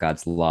rule of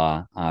God's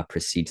law,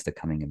 precedes the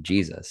coming of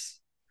Jesus,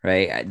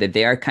 right? That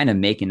they are kind of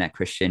making that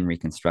Christian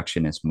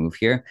Reconstructionist move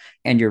here.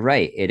 And you're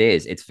right,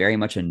 it's very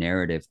much a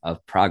narrative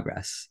of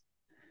progress.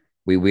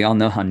 We all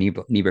know how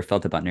Niebuhr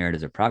felt about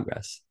narratives of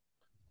progress.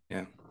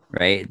 Yeah.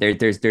 Right.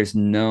 There's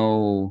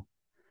no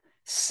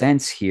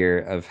sense here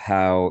of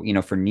how,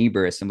 for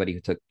Niebuhr, as somebody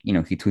who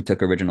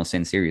took original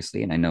sin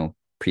seriously, and I know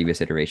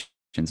previous iterations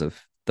of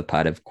the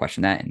pod have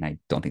questioned that, and I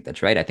don't think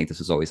that's right. I think this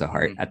was always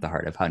at the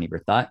heart of how Niebuhr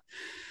thought.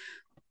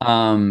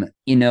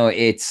 Niebuhr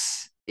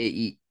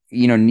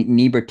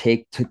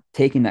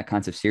taking that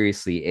concept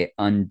seriously, it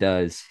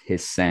undoes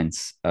his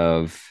sense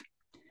of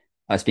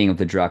us being able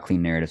to draw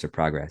clean narratives of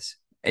progress.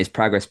 Is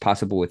progress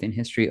possible within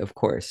history? Of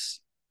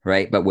course,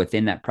 right? But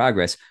within that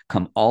progress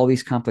come all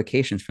these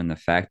complications from the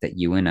fact that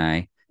you and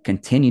I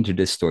continue to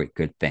distort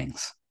good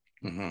things,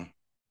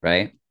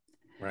 right?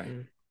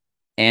 Right.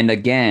 And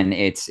again,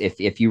 it's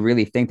if you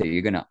really think that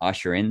you're going to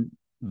usher in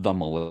the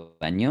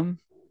millennium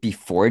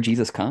before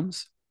Jesus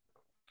comes,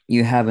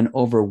 you have an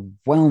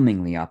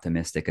overwhelmingly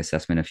optimistic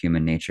assessment of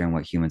human nature and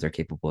what humans are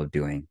capable of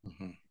doing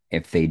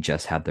if they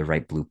just have the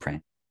right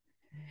blueprint.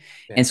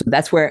 Yeah. And so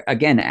that's where,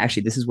 again,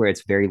 actually, this is where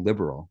it's very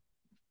liberal,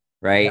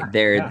 right?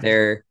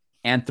 Their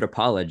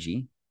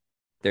anthropology,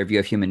 their view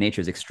of human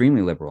nature is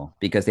extremely liberal,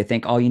 because they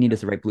think all you need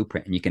is the right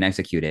blueprint and you can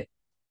execute it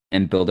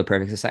and build a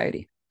perfect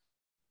society.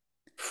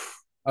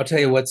 I'll tell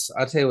you what's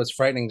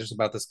frightening just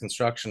about this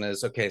construction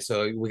is, okay,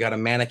 so we got a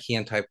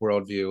Manichaean type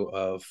worldview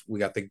of, we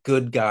got the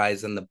good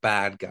guys and the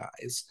bad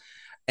guys,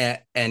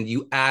 and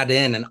you add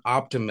in an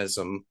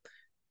optimism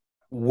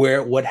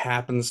where what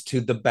happens to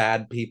the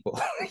bad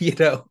people,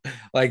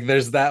 like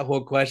there's that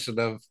whole question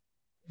of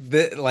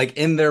like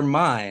in their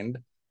mind,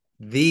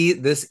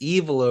 this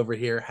evil over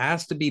here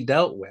has to be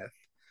dealt with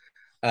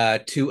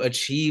to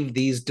achieve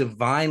these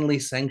divinely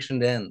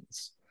sanctioned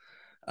ends.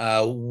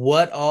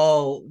 What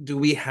all do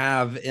we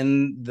have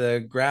in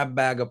the grab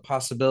bag of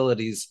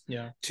possibilities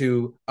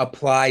to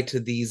apply to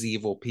these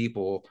evil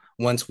people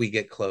once we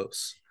get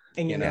close?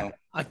 And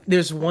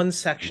there's one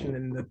section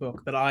in the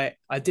book that I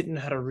didn't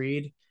know how to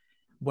read,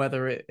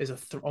 whether it is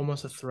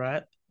almost a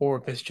threat or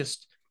if it's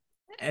just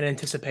an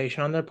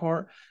anticipation on their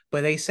part, but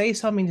they say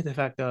something to the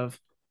effect of,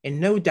 and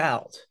no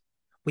doubt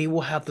we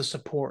will have the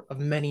support of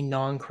many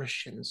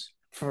non-Christians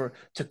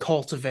to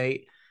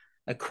cultivate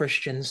a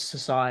Christian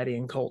society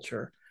and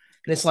culture.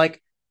 And it's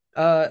like,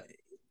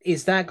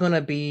 is that going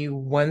to be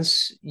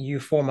once you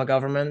form a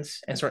government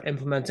and start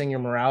implementing your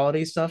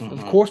morality stuff?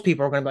 Of course,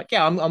 people are going to be like,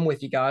 yeah, I'm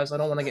with you guys. I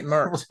don't want to get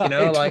murked,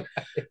 right.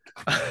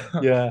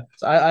 Yeah.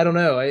 So I don't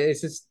know.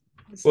 It's just,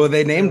 well,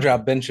 they name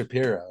drop Ben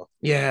Shapiro.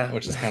 Yeah.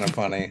 Which is kind of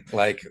funny,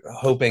 like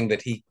hoping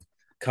that he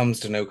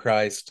comes to know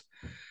Christ.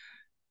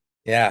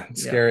 Yeah,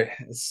 it's scary.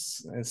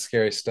 It's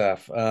scary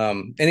stuff.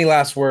 Any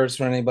last words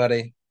from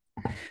anybody?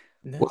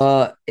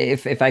 Well,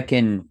 if I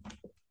can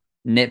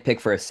nitpick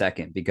for a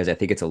second, because I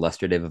think it's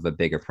illustrative of a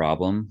bigger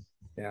problem.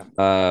 Yeah.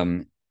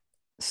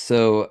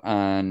 So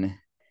on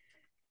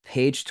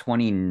page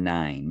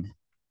 29,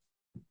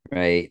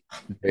 right,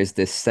 there's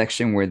this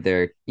section where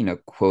they're,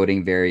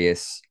 quoting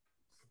various,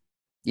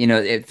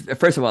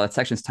 first of all, that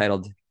section's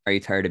titled, "Are you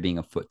tired of being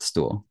a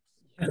footstool?"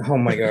 Oh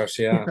my gosh,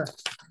 yeah.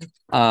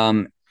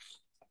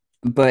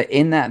 But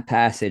in that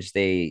passage,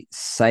 they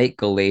cite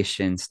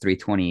Galatians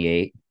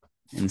 3:28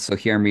 And so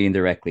here I'm reading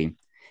directly.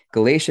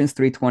 Galatians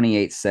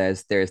 3:28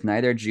 says, there is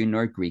neither Jew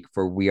nor Greek,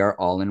 for we are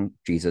all in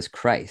Jesus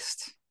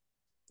Christ.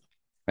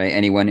 Right?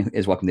 Anyone who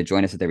is welcome to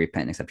join us if they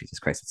repent and accept Jesus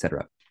Christ,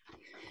 etc.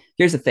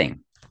 Here's the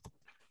thing.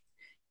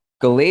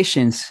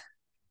 Galatians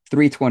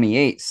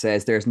 3:28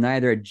 says, there's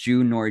neither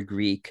Jew nor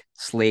Greek,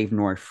 slave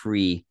nor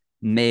free,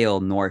 male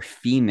nor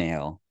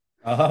female.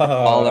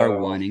 All are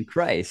one in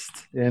Christ.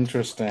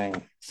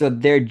 Interesting. So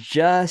they're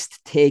just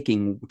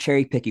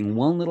cherry picking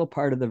one little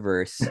part of the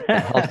verse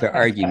that helps their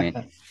argument,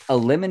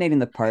 eliminating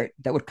the part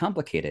that would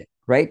complicate it,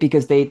 right?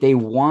 Because they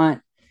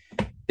want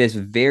this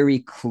very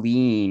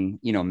clean,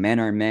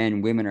 men are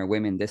men, women are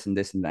women, this and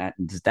this and that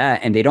and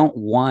that. And they don't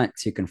want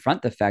to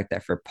confront the fact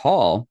that for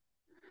Paul,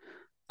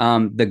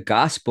 the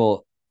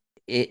gospel,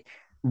 it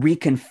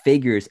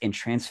reconfigures and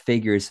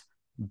transfigures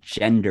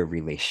gender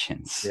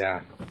relations.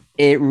 Yeah.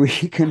 It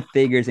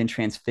reconfigures and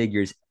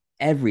transfigures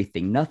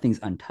everything. Nothing's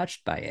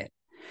untouched by it.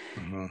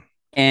 Mm-hmm.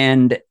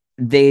 And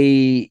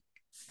they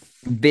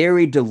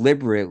very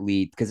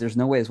deliberately, because there's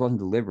no way this wasn't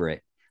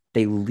deliberate,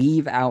 they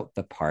leave out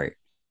the part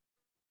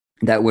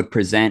that would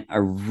present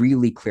a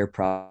really clear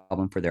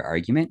problem for their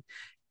argument.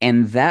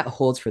 And that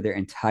holds for their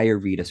entire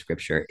read of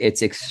scripture.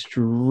 It's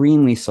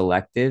extremely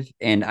selective.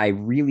 And I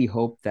really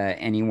hope that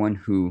anyone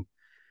who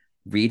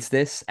reads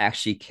this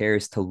actually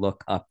cares to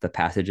look up the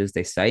passages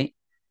they cite.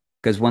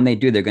 Because when they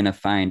do, they're going to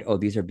find,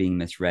 these are being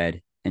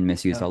misread and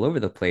misused all over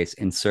the place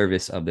in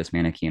service of this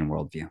Manichaean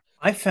worldview.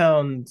 I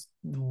found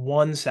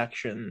one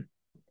section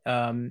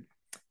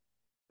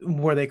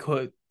where they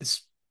quote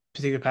this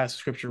particular passage of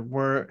scripture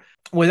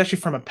was actually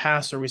from a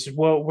pastor. We said,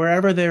 well,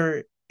 wherever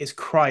there is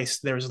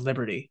Christ, there is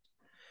liberty.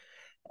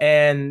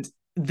 And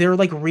they're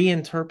like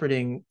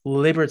reinterpreting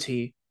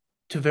liberty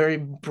to very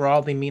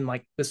broadly mean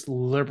like this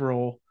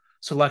liberal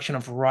selection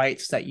of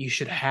rights that you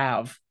should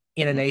have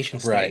in a nation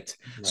state. Right.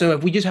 So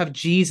if we just have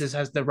Jesus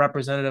as the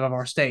representative of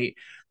our state,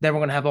 then we're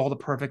going to have all the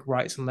perfect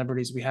rights and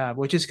liberties we have,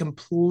 which is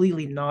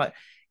completely not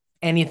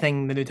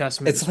anything the New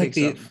Testament speaks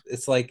of.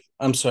 It's like,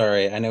 I'm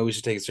sorry, I know we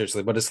should take it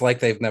seriously, but it's like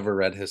they've never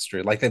read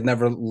history. Like they've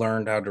never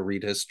learned how to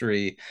read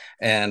history,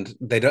 and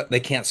they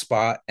can't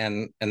spot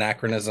an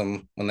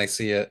anachronism when they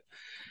see it.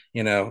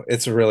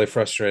 It's really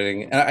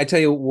frustrating. And I tell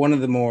you, one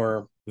of the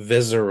more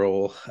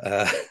visceral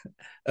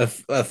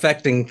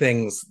affecting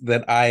things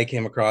that I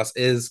came across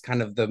is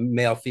kind of the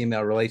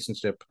male-female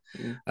relationship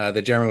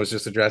that Jeremy was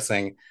just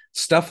addressing.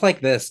 Stuff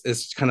like this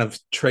is kind of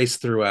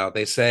traced throughout.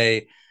 They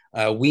say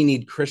we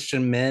need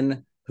Christian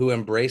men who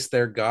embrace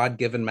their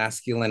God-given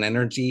masculine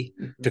energy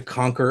to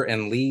conquer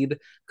and lead.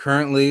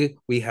 Currently,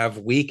 we have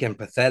weak and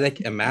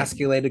pathetic,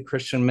 emasculated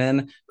Christian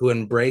men who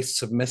embrace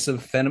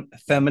submissive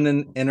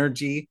feminine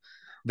energy.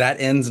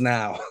 That ends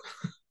now.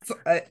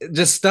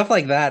 Just stuff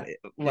like that.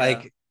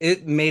 Like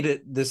it made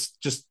it this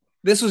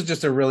was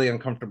just a really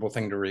uncomfortable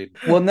thing to read.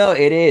 Well, no,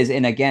 it is.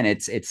 And again,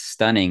 it's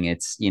stunning.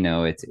 It's,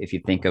 it's, if you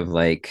think of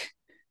like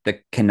the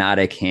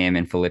kenotic hymn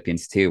in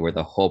Philippians 2, where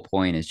the whole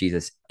point is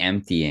Jesus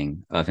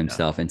emptying of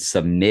himself and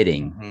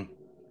submitting,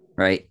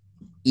 right?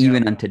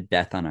 Even unto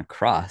death on a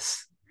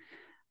cross.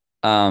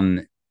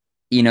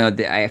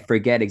 I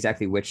forget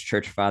exactly which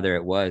church father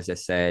it was that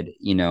said,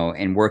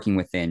 and working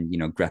within,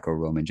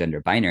 Greco-Roman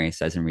gender binary,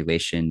 says in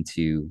relation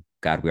to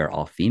God, we are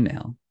all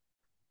female.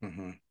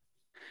 Mm-hmm.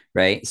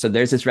 Right. So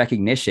there's this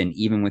recognition,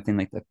 even within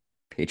like the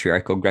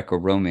patriarchal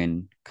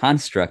Greco-Roman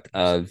construct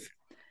of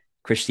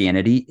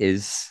Christianity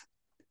is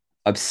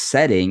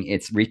upsetting.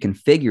 It's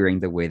reconfiguring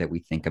the way that we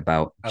think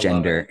about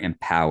gender and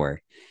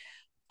power.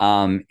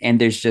 And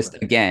there's just,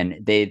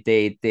 again,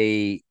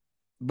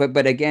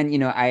 but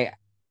again,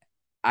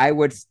 I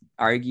would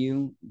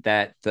argue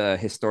that the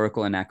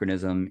historical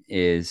anachronism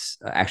is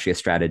actually a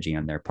strategy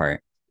on their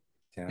part.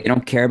 Yeah. They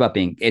don't care about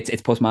it's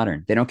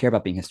postmodern. They don't care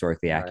about being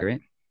historically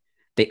accurate. Right.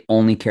 They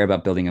only care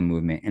about building a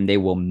movement, and they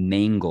will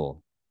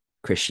mangle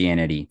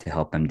Christianity to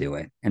help them do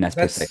it. And that's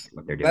precisely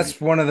what they're doing.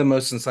 That's one of the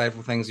most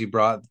insightful things you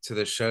brought to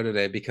the show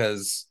today,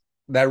 because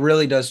that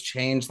really does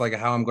change like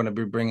how I'm going to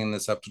be bringing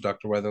this up to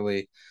Dr.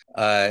 Weatherly,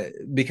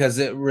 because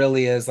it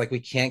really is like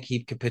we can't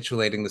keep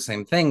capitulating the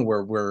same thing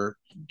where we're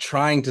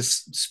trying to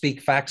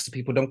speak facts to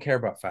people who don't care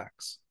about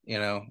facts.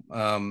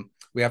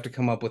 We have to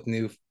come up with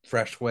new,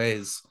 fresh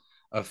ways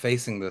of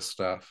facing this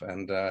stuff,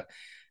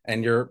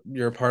 and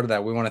you're a part of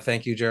that. We want to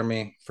thank you,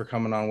 Jeremy, for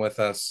coming on with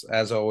us.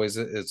 As always,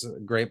 it's a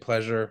great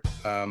pleasure.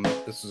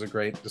 This was a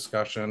great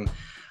discussion,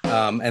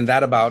 and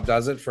that about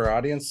does it for our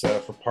audience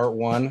for part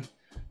 1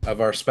 of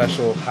our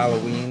special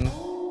Halloween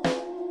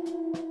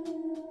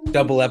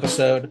double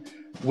episode.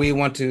 We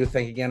want to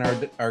thank again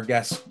our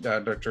guest,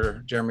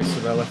 Dr. Jeremy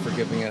Sabella, for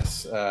giving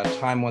us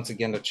time once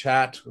again to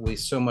chat. We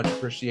so much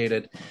appreciate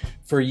it.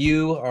 For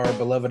you, our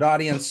beloved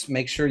audience,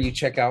 make sure you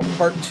check out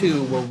part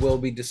 2, where we'll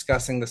be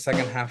discussing the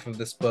second half of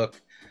this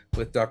book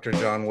with Dr.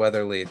 John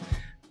Weatherly.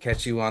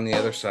 Catch you on the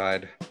other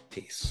side.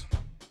 Peace.